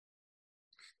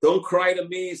 Don't cry to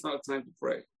me. It's not a time to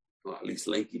pray. Or at least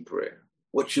lengthy prayer.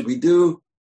 What should we do?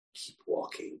 Keep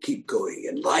walking. Keep going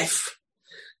in life.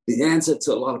 The answer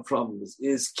to a lot of problems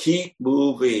is keep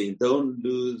moving. Don't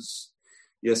lose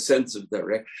your sense of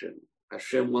direction.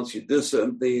 Hashem wants you to do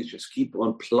certain things. Just keep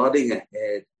on plodding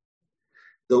ahead.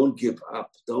 Don't give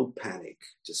up. Don't panic.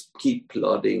 Just keep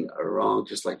plodding around,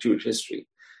 just like Jewish history.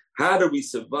 How do we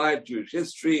survive Jewish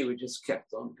history? We just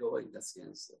kept on going. That's the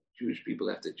answer. Jewish people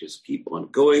have to just keep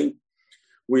on going.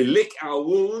 We lick our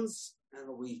wounds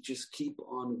and we just keep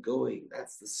on going.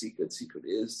 That's the secret. Secret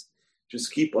is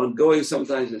just keep on going.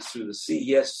 Sometimes it's through the sea.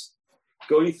 Yes,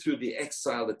 going through the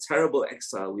exile, the terrible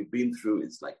exile we've been through,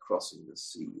 is like crossing the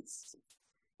sea.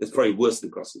 It's probably worse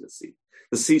than crossing the sea.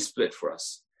 The sea split for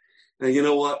us. And you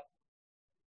know what?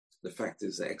 The fact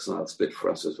is the exile split for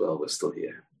us as well. We're still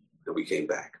here. And we came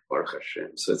back. Baruch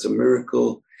Hashem. So it's a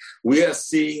miracle. We're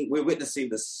witnessing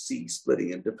the sea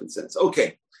splitting in different sense.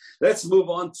 Okay, let's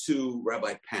move on to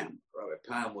Rabbi Pam. Rabbi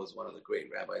Pam was one of the great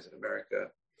rabbis in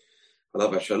America.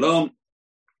 Alav Shalom.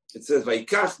 It says,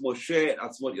 Vayikach Moshe et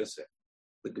Atzmot Yosef.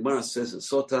 The Gemara says in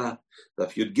Sota,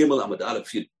 Daf Yud Gimel Amud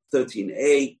Aleph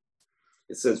 13a,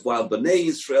 it says, while Bnei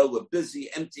Israel were busy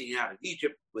emptying out of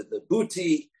Egypt with the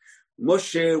booty,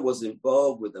 Moshe was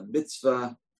involved with the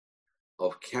mitzvah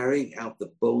of carrying out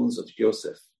the bones of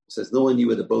Yosef. It says no one knew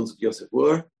where the bones of Yosef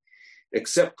were,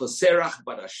 except for Serach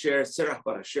bar Asher. Serach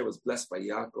bar Asher was blessed by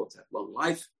Yaakov to have long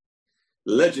life.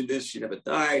 The legend is she never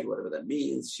died, whatever that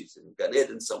means. She's in Gan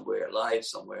Eden somewhere, alive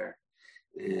somewhere,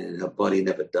 and her body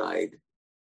never died.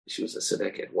 She was a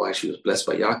tzedeket. Why? She was blessed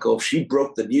by Yaakov. She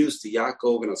broke the news to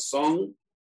Yaakov in a song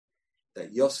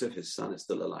that Yosef, his son, is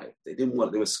still alive. They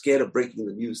were scared of breaking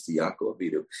the news to Yaakov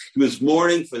Avinu. He was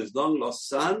mourning for his long lost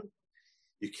son.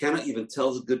 You cannot even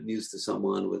tell the good news to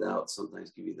someone without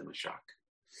sometimes giving them a shock.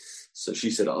 So she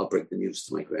said, I'll break the news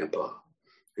to my grandpa.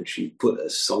 And she put a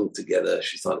song together.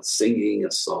 She started singing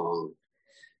a song.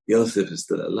 Yosef is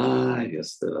still alive. You're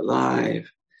still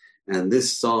alive. And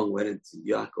this song went into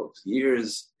Yaakov's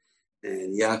ears.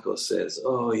 And Yaakov says,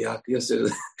 oh,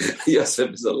 Yosef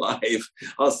is alive.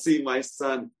 I'll see my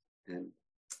son. And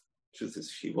truth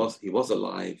is, he was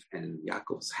alive, and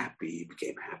Yaakov was happy. He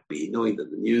became happy knowing the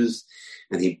news,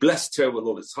 and he blessed her with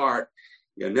all his heart.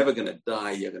 You're never going to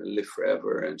die. You're going to live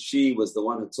forever. And she was the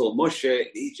one who told Moshe in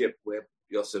Egypt, where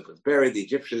Yosef was buried, the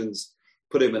Egyptians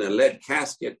put him in a lead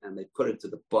casket, and they put it to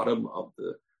the bottom of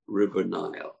the river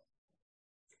Nile.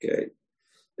 Okay.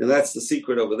 And that's the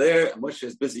secret over there. And Moshe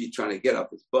is busy trying to get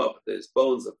up his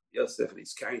bones of Yosef, and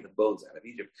he's carrying the bones out of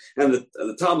Egypt. And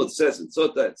the Talmud says in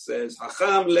Sota, it says,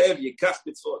 Hacham lev yikach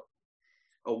mitzvot.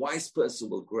 A wise person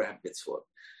will grab mitzvot.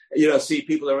 See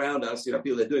people around us,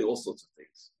 people are doing all sorts of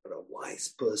things. But a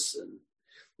wise person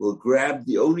will grab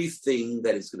the only thing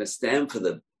that is going to stand for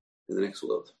them in the next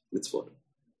world, mitzvot.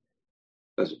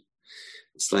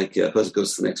 It's like a person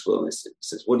goes to the next world and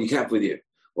says, what do you have with you?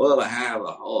 Well, I'm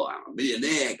a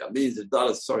millionaire, got millions of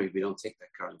dollars. Sorry, we don't take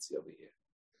that currency over here.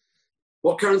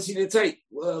 What currency do you take?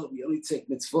 Well, we only take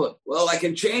mitzvot. Well, I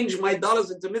can change my dollars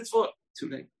into mitzvot. Too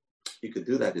late. You could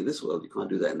do that in this world. You can't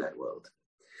do that in that world.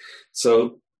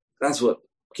 So that's what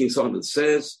King Solomon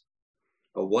says.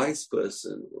 A wise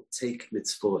person will take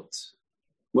mitzvot.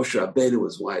 Moshe Rabbeinu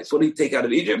was wise. What did he take out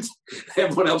of Egypt?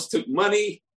 Everyone else took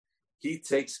money. He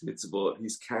takes mitzvot.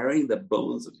 He's carrying the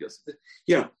bones of Yosef.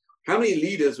 How many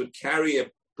leaders would carry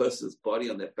a person's body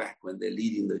on their back when they're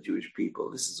leading the Jewish people?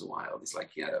 This is wild. It's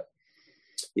like he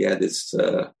had this,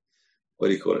 what do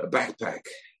you call it, a backpack.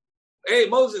 Hey,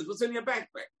 Moses, what's in your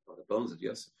backpack? Oh, the bones of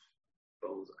Yosef.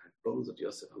 Bones of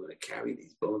Yosef. I'm going to carry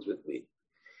these bones with me.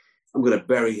 I'm going to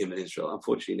bury him in Israel.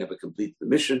 Unfortunately, he never completed the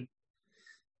mission.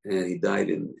 And he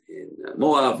died in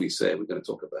Moab, we say, we're going to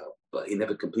talk about. But he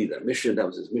never completed that mission. That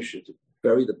was his mission, to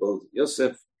bury the bones of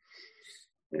Yosef.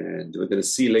 And we're going to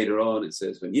see later on, it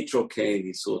says, when Yitro came,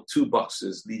 he saw 2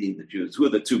 boxes leading the Jews. Who are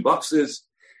the 2 boxes?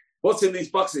 What's in these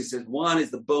boxes? He says, one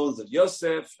is the bones of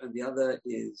Yosef, and the other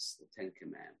is the 10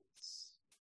 Commandments.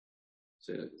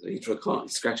 So Yitro,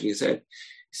 he's scratching his head.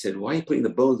 He said, why are you putting the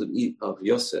bones of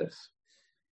Yosef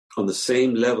on the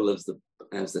same level as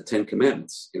the 10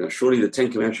 Commandments? Surely the 10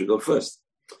 Commandments should go first.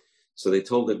 So they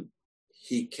told him,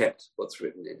 he kept what's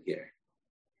written in here.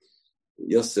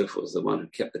 Yosef was the one who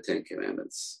kept the 10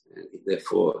 Commandments, and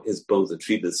therefore his bones are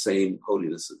treated the same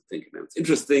holiness as the 10 Commandments.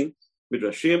 Interesting,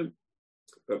 Midrashim,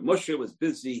 but Moshe was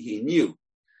busy. He knew,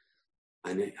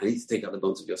 I need to take out the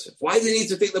bones of Yosef. Why did he need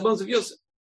to take the bones of Yosef?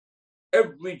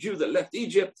 Every Jew that left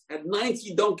Egypt had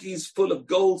 90 donkeys full of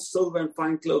gold, silver, and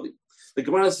fine clothing. The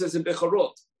Gemara says in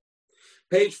Bechorot,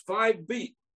 page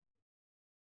 5b,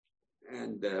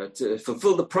 and to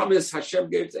fulfill the promise Hashem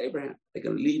gave to Abraham, they're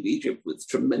going to leave Egypt with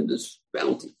tremendous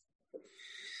bounty.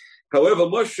 However,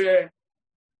 Moshe,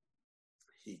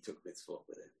 he took mitzvah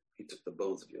with him. He took the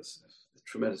bones of Yosef, the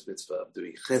tremendous mitzvah of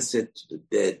doing chesed to the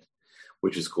dead,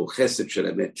 which is called chesed shel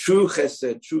emet, true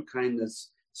chesed, true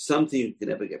kindness, something you can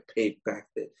never get paid back.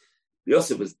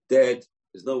 Yosef was dead.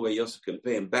 There's no way Yosef can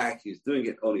pay him back. He's doing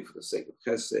it only for the sake of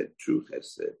chesed, true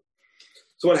chesed.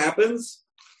 So what happens?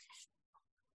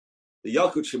 The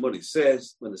Yalkut Shimoni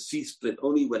says, when the sea split,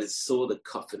 only when it saw the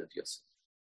coffin of Yosef.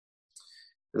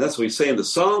 And that's what we say in the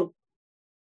song.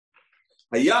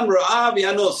 Hayam Ra'av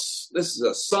Yanos. This is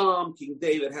a psalm. King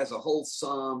David has a whole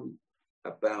psalm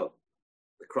about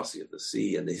the crossing of the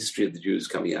sea and the history of the Jews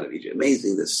coming out of Egypt.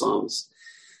 Amazing, there's psalms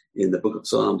in the book of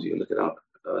Psalms. You look it up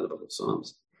in the book of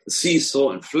Psalms. The sea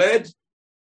saw and fled.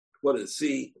 What did the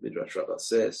sea? Midrash Rabbah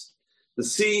says, the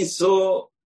sea saw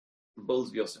the bones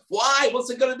of Yosef. Why? What's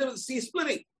it going to do with the sea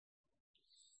splitting?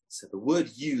 So the word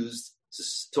used to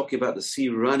talking about the sea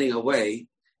running away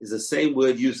is the same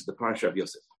word used in the parasha of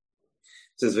Yosef.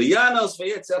 It says, V'yanos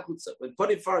v'yetzeh chutza. When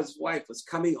Potiphar's wife was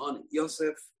coming on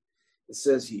Yosef, it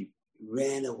says he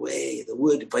ran away. The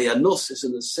word Vayanos is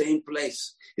in the same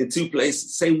place, in 2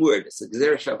 places, same word. It's a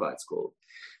Gzera Shavah, it's called.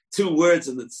 2 words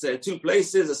in the 2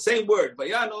 places, the same word.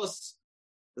 Vayanos,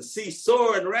 the sea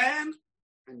saw and ran,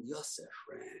 and Yosef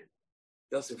ran.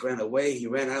 Yosef ran away. He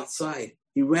ran outside.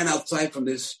 He ran outside from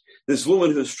this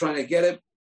woman who was trying to get him.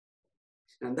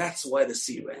 And that's why the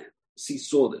sea ran. The sea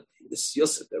saw that this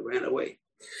Yosef that ran away.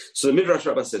 So the Midrash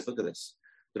Rabbah says, look at this.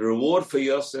 The reward for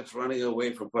Yosef running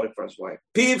away from Potiphar's wife.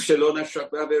 Piv shelo nashak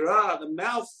b'avera, the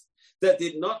mouth that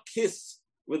did not kiss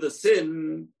with a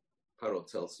sin. Paro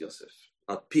tells Yosef,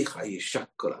 Al picha yishak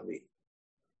kol ami.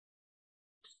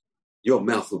 Your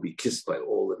mouth will be kissed by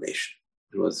all the nation.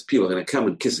 In other words, people are going to come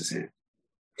and kiss his hand.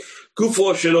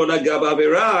 Kufo shelo nagab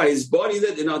avera, his body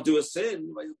that did not do a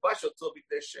sin.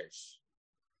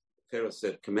 Pharaoh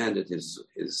said, commanded his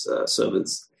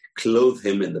servants, clothe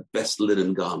him in the best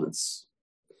linen garments.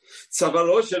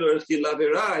 Tzavaro shelo erchil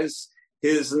avera,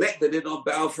 his neck that did not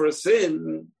bow for a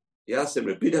sin, he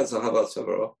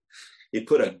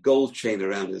put a gold chain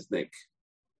around his neck.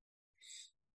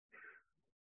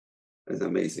 That's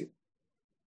amazing.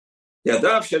 His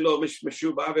hands did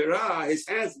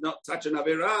not touch an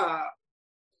Avirah.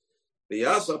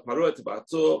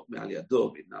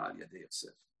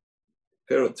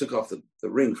 Pharaoh took off the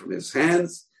ring from his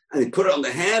hands and he put it on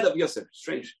the hand of Yosef.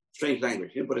 Strange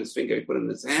language. He didn't put his finger, he put it in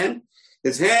his hand.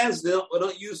 His hands were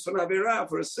not used for an Avirah,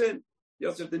 for a sin.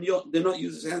 Yosef did not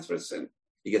use his hands for a sin.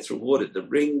 He gets rewarded. The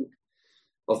ring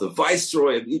of the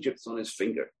viceroy of Egypt is on his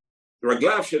finger. The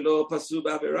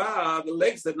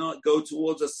legs did not go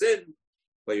towards a sin.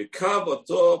 He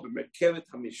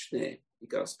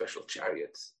got a special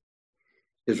chariot.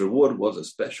 His reward was a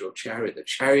special chariot, the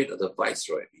chariot of the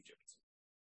viceroy of Egypt.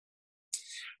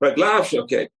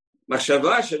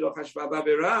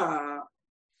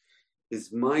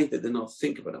 His mind did not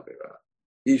think about Avirah.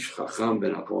 Ish Chacham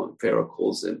ben Avon, Pharaoh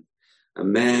calls him a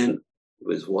man who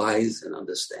was wise and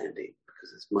understanding,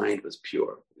 because his mind was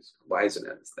pure. He was wise and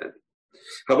understanding.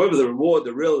 However, the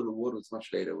real reward was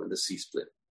much later when the sea split.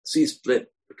 The sea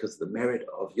split because of the merit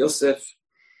of Yosef.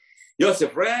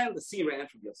 Yosef ran, the sea ran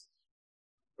from Yosef.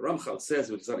 The Ramchal says,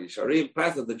 which is on Yesharim,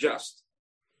 path of the just.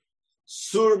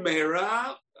 Sur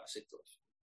meira,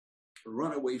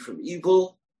 run away from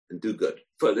evil and do good.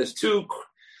 So there's two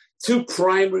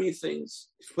primary things.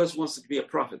 If a person wants to be a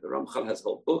prophet, the Ramchal has a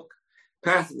whole book,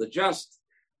 Path of the Just,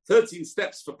 13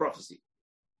 steps for prophecy.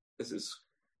 This is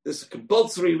a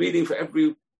compulsory reading for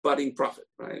every budding prophet,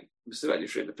 right?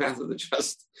 The Path of the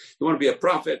Just. You want to be a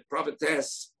prophet,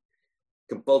 prophetess,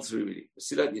 compulsory reading.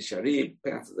 Mesilat Yesharim,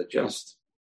 Path of the Just.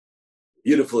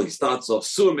 Beautiful. He starts off,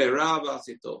 Sur meira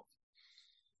v'asito.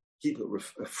 Keep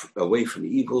away from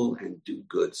evil and do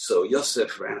good. So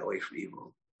Yosef ran away from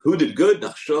evil. Who did good?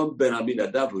 Nachshon ben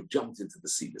Aminadav, who jumped into the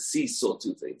sea. The sea saw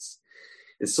two things.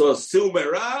 It saw Sur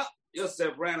meira.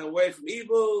 Yosef ran away from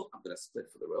evil. I'm going to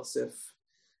split for the Yosef.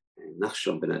 And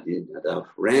Nachshon ben Aminadav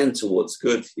ran towards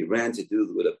good. He ran to do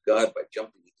the will of God by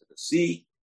jumping into the sea.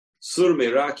 Sur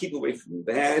meira, keep away from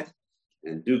bad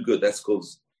and do good. That's called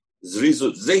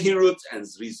Zrizut, Zehirut and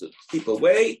Zrizut. Keep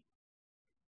away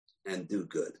and do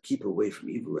good. Keep away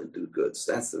from evil and do good.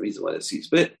 So that's the reason why the sea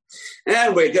split.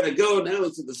 And we're going to go now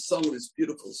into the song, this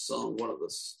beautiful song, one of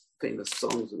the famous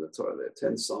songs in the Torah. There are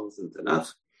 10 songs in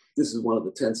Tanakh. This is one of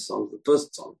the 10 songs, the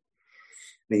first song.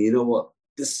 And you know what?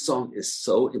 This song is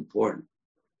so important.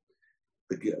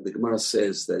 The Gemara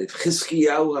says that if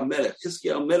Chizkiyahu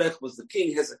HaMelech was the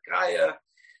king Hezekiah,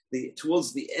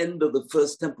 towards the end of the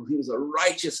first temple, he was a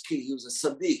righteous king. He was a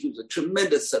tzaddik. He was a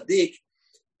tremendous tzaddik.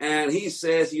 And he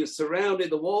says he was surrounded,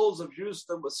 the walls of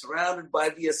Jerusalem were surrounded by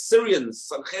the Assyrians.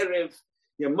 Sancheriv,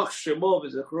 Yamach Shemov,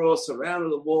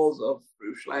 surrounded the walls of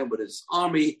Jerusalem with his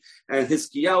army. And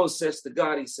Hizkiyahu says to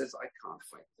God, he says, I can't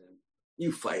fight them.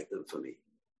 You fight them for me.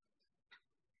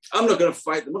 I'm not going to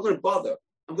fight them. I'm not going to bother.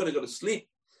 I'm going to go to sleep.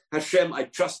 Hashem, I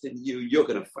trust in you. You're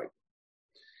going to fight them.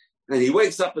 And he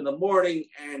wakes up in the morning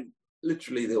and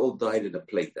literally they all died in a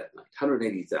plague that night.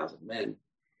 180,000 men.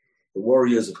 The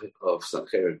warriors of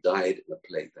Sancheriv died in a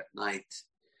plague that night.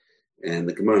 And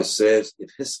the Gemara says,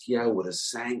 if Hizkiyahu would have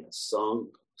sang a song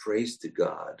of praise to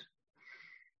God,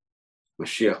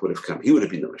 Mashiach would have come. He would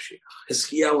have been the Mashiach.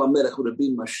 Hizkiyahu HaMelech would have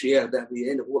been Mashiach, that we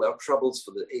end of all our troubles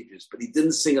for the ages. But he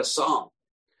didn't sing a song.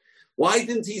 Why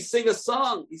didn't he sing a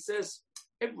song? He says,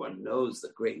 everyone knows the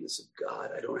greatness of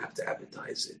God. I don't have to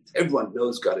advertise it. Everyone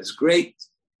knows God is great.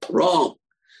 Wrong.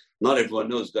 Not everyone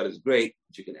knows God is great,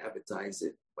 but you can advertise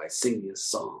it by singing a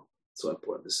song. It's so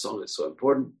important. This song is so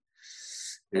important.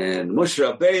 And Moshe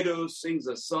Rabbeinu sings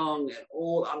a song, and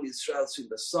all Am Yisrael sing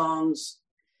the songs.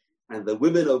 And the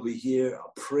women over here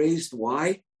are praised.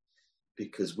 Why?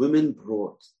 Because women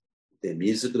brought their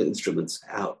musical instruments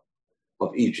out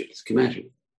of Egypt. Can you imagine?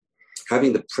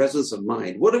 Having the presence of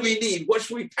mind. What do we need? What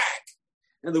should we pack?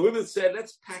 And the women said,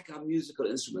 let's pack our musical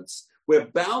instruments. We're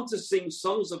bound to sing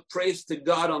songs of praise to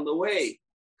God on the way.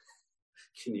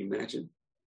 Can you imagine?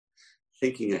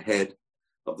 Thinking ahead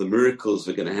of the miracles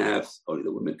we're going to have. Only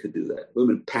the women could do that.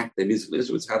 Women pack their musical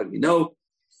instruments. How do we know?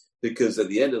 Because at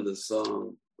the end of the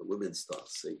song, the women start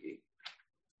singing.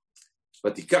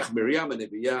 But Miriam and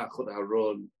Nebiya, Chod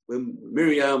Aaron,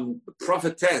 Miriam, the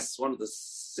prophetess, one of the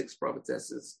 6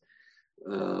 prophetesses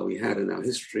we had in our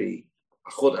history,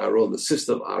 Chod Aaron, the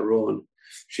sister of Aaron,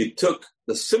 she took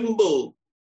the cymbal,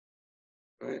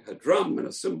 right, her drum and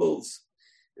her cymbals,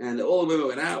 and all the women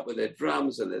went out with their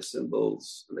drums and their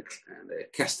cymbals and their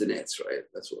castanets, right?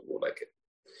 That's what more like it.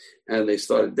 And they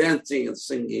started dancing and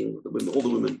singing. All the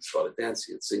women started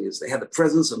dancing and singing. So they had the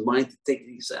presence of mind to take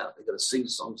these out. They're going to sing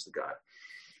songs to God.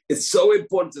 It's so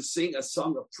important to sing a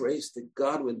song of praise to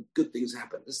God when good things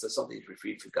happen. This is something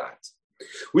we forgot.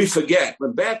 We forget.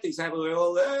 When bad things happen, we're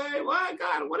all, hey, why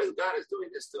God? What is God is doing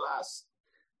this to us?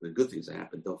 When good things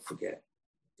happen, don't forget.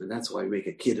 And that's why we make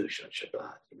a kiddush on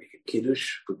Shabbat. We make a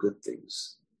kiddush for good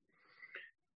things.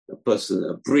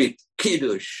 A brit,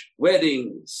 kiddush,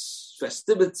 weddings,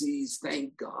 festivities.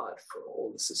 Thank God for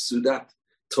all this. Is Sudat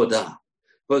Todah.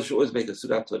 But you always make a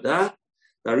Sudat Todah.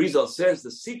 The Arizal says the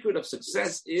secret of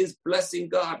success is blessing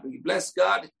God. When you bless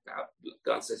God,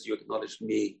 God says you acknowledge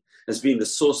me as being the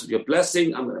source of your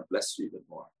blessing. I'm going to bless you even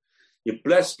more. You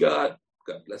bless God,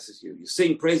 God blesses you. You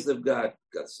sing praises of God,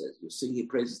 God says you sing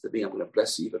praises to me. I'm going to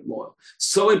bless you even more.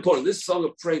 So important. This song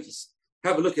of praises.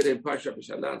 Have a look at it in Parshat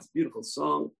B'Shalach. It's a beautiful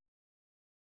song.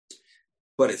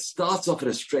 But it starts off in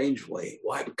a strange way.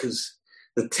 Why? Because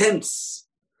the tense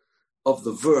of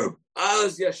the verb,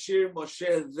 Az Yashir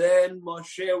Moshe, then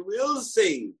Moshe will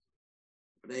sing.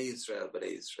 Bnei Israel.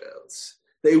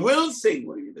 They will sing.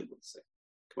 What do you mean they will sing?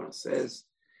 Come on, it says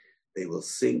they will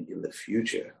sing in the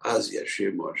future. Az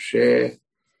Yashir Moshe.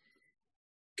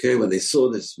 Okay, when they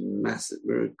saw this massive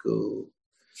miracle,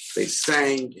 they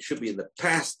sang. It should be in the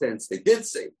past tense. They did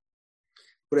sing.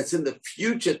 But it's in the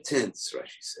future tense,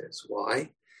 Rashi says. Why?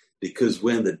 Because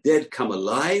when the dead come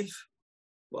alive,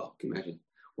 well, can you imagine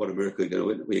what a miracle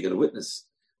we're going to witness?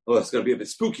 Oh, it's going to be a bit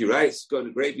spooky, right? It's going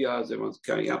to graveyards, everyone's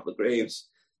carrying out the graves.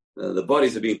 The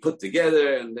bodies are being put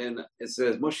together, and then it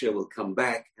says Moshe will come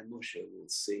back, and Moshe will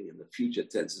sing in the future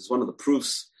tense. It's one of the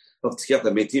proofs of Tchiyat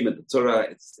HaMetim in the Torah.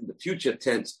 It's in the future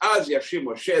tense. Az Yashir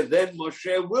Moshe, then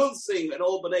Moshe will sing, and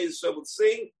all Bnei Yisrael will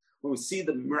sing. When we see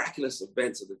the miraculous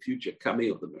events of the future coming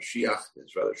of the Mashiach,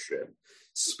 Bezrat Hashem,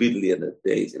 speedily in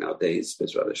our days,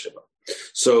 Bezrat Hashem.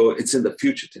 So it's in the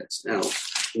future tense. Now,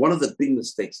 one of the big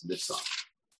mistakes in this song,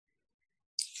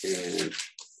 and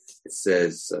it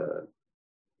says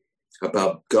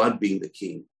about God being the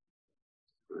king.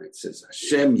 Right? It says,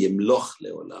 Hashem yimloch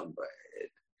leolam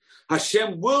ba'ed.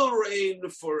 Hashem will reign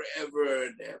forever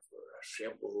and ever.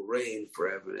 Hashem will reign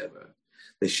forever and ever.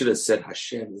 They should have said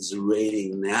Hashem is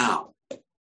reigning now.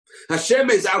 Hashem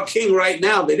is our king right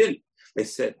now. They didn't. They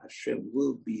said Hashem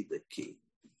will be the king.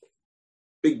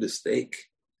 Big mistake.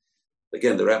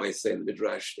 Again, the rabbis say in the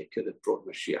Midrash, they could have brought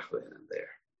Mashiach then and there.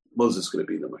 Moses could have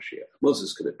been the Mashiach.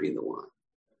 Moses could have been the one.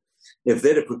 If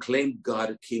they'd have proclaimed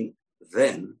God a king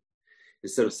then,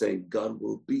 instead of saying God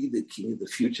will be the king in the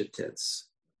future tense,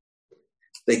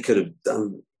 they could have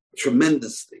done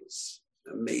tremendous things.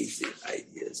 Amazing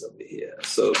ideas over here.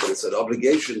 So, but it's an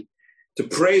obligation to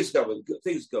praise God when good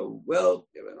things go well.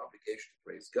 We have an obligation to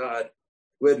praise God.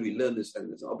 Where do we learn this? And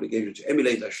there's an obligation to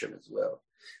emulate Hashem as well.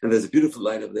 And there's a beautiful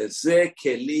line of there. Zeh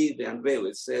keli ve'anveu.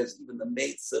 It says, even the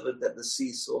maidservant at the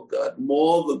sea saw God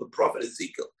more than the prophet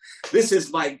Ezekiel. This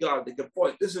is my God. They can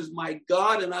point. This is my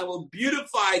God, and I will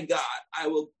beautify God. I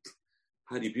will.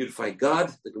 How do you beautify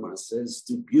God? The Gemara says,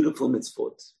 do beautiful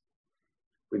mitzvot.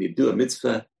 When you do a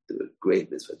mitzvah, do a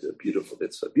great mitzvah, do a beautiful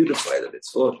mitzvah, beautify the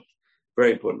mitzvot.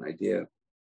 Very important idea.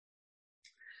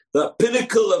 The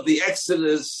pinnacle of the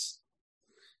Exodus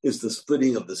is the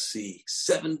splitting of the sea.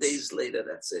 7 days later,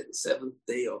 that's it. 7th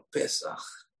day of Pesach.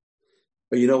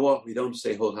 But you know what? We don't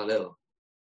say Hod Halel.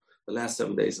 The last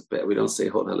 7 days of Pesach, we don't say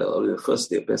Hod Halel. Only the first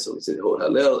day of Pesach, we say Hod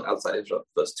Halel. Outside Israel,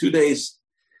 the first 2 days,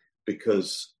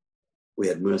 because we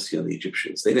had mercy on the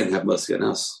Egyptians. They didn't have mercy on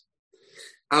us.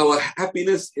 Our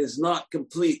happiness is not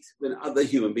complete when other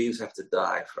human beings have to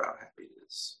die for our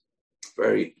happiness.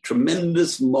 Very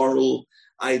tremendous moral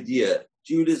idea.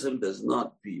 Judaism does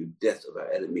not view death of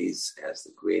our enemies as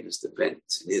the greatest event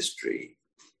in history.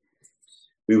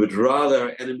 We would rather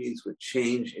our enemies would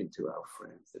change into our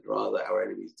friends. They'd rather our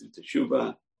enemies do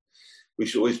teshuvah. We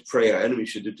should always pray our enemies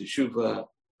should do teshuvah.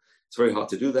 It's very hard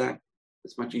to do that.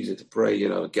 It's much easier to pray,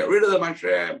 get rid of them,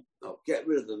 Hashem. No, get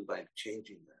rid of them by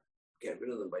changing them. Get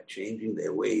rid of them by changing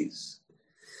their ways.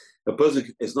 A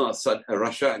person is not a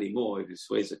Rasha anymore if his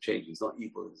ways are changing. He's not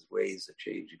evil, his ways are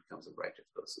changing. He becomes a righteous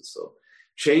person. So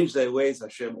change their ways,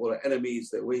 Hashem. All our enemies,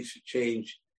 their ways should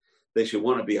change. They should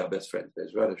want to be our best friends,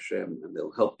 Bezrat Hashem, and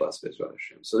they'll help us, Bezrat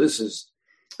Hashem. So this is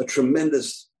a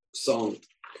tremendous song.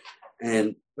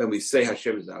 And when we say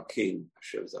Hashem is our king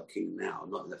now,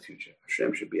 not in the future.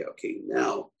 Hashem should be our king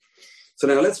now. So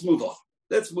now let's move on.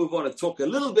 Let's move on and talk a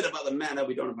little bit about the manna.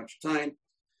 We don't have much time.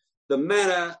 The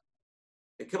manna,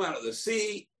 they come out of the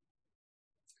sea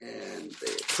and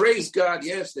they praise God.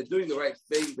 Yes, they're doing the right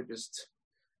thing, but just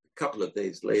a couple of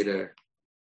days later,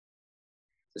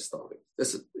 they're starving.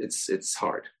 It's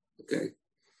hard, okay?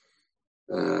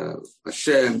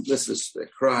 Hashem listens to their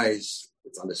cries.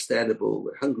 It's understandable.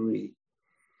 We're hungry.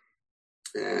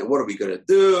 And what are we going to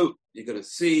do? You're going to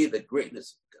see the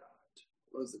greatness of God.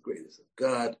 What is the greatness of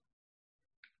God?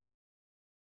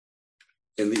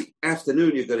 In the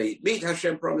afternoon, you're going to eat meat,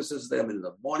 Hashem promises them. In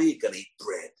the morning, you're going to eat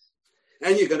bread.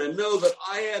 And you're going to know that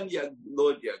I am your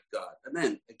Lord, your God. And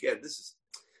then, again, this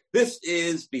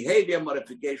is behavior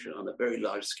modification on a very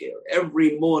large scale.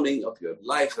 Every morning of your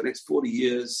life, the next 40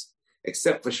 years,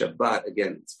 except for Shabbat,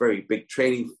 again, it's very big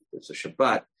training. It's a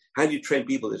Shabbat. How do you train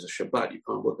people? There's a Shabbat. You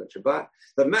can't work on Shabbat.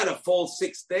 The manna falls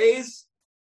 6 days.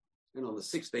 And on the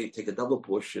 6th day, you take a double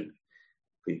portion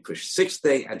for 6th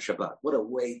day and Shabbat. What a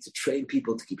way to train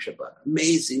people to keep Shabbat.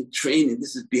 Amazing training.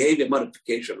 This is behavior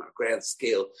modification on a grand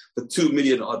scale for 2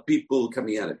 million odd people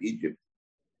coming out of Egypt.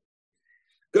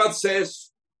 God says,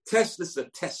 this is a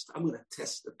test. I'm going to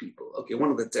test the people. Okay, one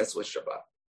of the tests was Shabbat.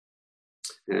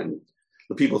 And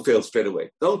the people failed straight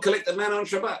away. Don't collect the manna on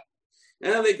Shabbat.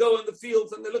 And they go in the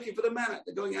fields and they're looking for the manna.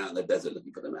 They're going out in the desert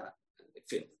looking for the manna. And they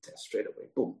failed the test straight away.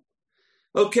 Boom.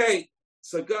 Okay.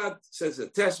 So God says the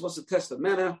test, what's the test of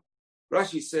manna?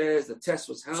 Rashi says the test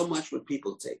was how much would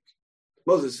people take?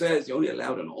 Moses says you're only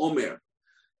allowed an omer,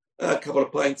 a couple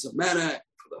of pints of manna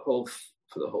for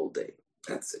the whole day.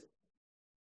 That's it.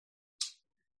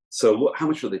 So how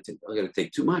much will they take? They're going to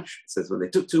take too much. It says when they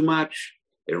took too much,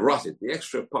 it rotted. The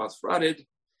extra parts rotted.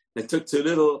 They took too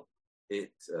little,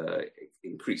 it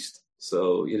increased.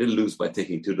 So you didn't lose by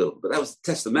taking too little. But that was the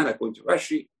test of manna according to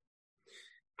Rashi.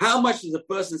 How much is a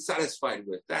person satisfied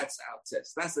with? That's our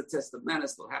test. That's the test of manna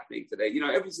still happening today. You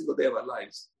know, every single day of our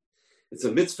lives, it's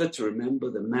a mitzvah to remember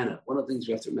the manna. One of the things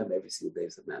we have to remember every single day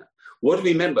is the manna. What do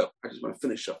we remember? I just want to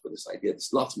finish up with this idea.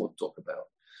 There's lots more to talk about.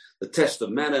 The test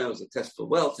of manna was a test for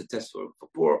wealth, a test for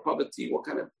poor or poverty. What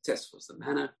kind of test was the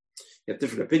manna? You have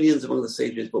different opinions among the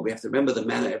sages, but we have to remember the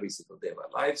manna every single day of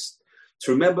our lives.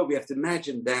 To remember, we have to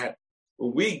imagine that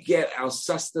when we get our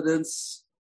sustenance,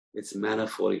 it's manna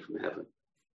falling from heaven.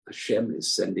 Hashem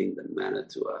is sending the manna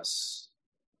to us.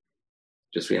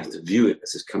 Just we have to view it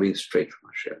as it's coming straight from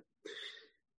Hashem.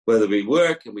 Whether we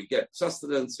work and we get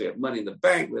sustenance, we have money in the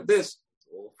bank, we have this, it's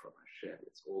all from Hashem.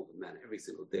 It's all the manna. Every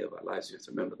single day of our lives, you have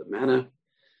to remember the manna.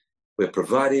 We're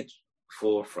provided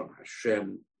for from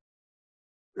Hashem.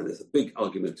 And there's a big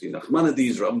argument between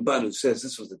Nachmanides, Ramban, who says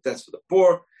this was the test for the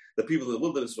poor. The people in the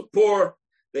wilderness were poor.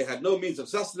 They had no means of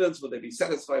sustenance. Will they be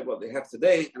satisfied with what they have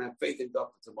today and have faith in God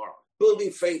for tomorrow?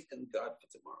 Building faith in God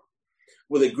for tomorrow.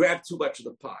 Will they grab too much of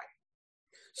the pie?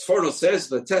 Sforno says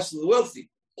the test of the wealthy.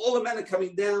 All the manna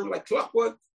coming down like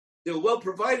clockwork. They were well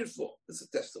provided for. This is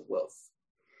a test of wealth.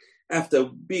 After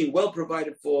being well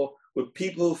provided for, would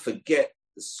people forget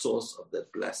the source of their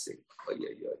blessing? Oh,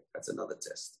 yeah. That's another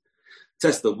test.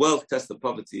 Test the wealth, test the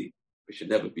poverty. We should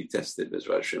never be tested.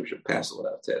 Bezrat Hashem should pass all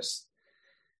our tests.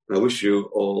 And I wish you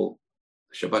all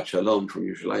Shabbat Shalom from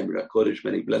Yerushalayim Ira Kodesh,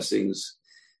 many blessings.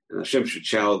 And Hashem should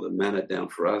shower the manna down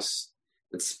for us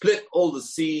and split all the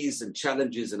seas and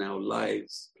challenges in our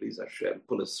lives. Please, Hashem,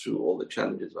 pull us through all the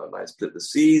challenges of our lives. Split the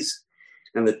seas.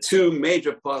 And the two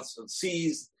major parts of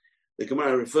seas, the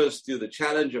Gemara refers to the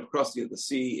challenge of crossing the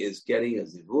sea is getting a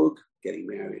zivug, getting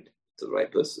married to the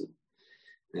right person,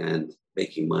 and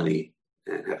making money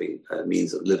and having a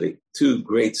means of living. Two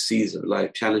great seas of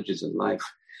life, challenges in life.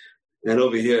 And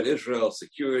over here in Israel,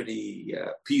 security,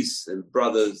 peace, and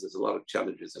brothers, there's a lot of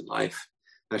challenges in life.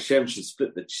 Hashem should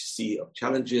split the sea of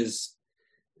challenges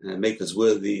and make us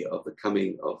worthy of the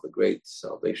coming of the great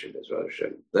salvation. Bezrat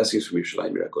Hashem. Blessings from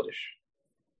Yerushalayim Ira Kodesh.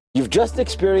 You've just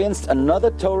experienced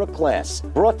another Torah class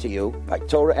brought to you by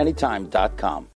TorahAnytime.com.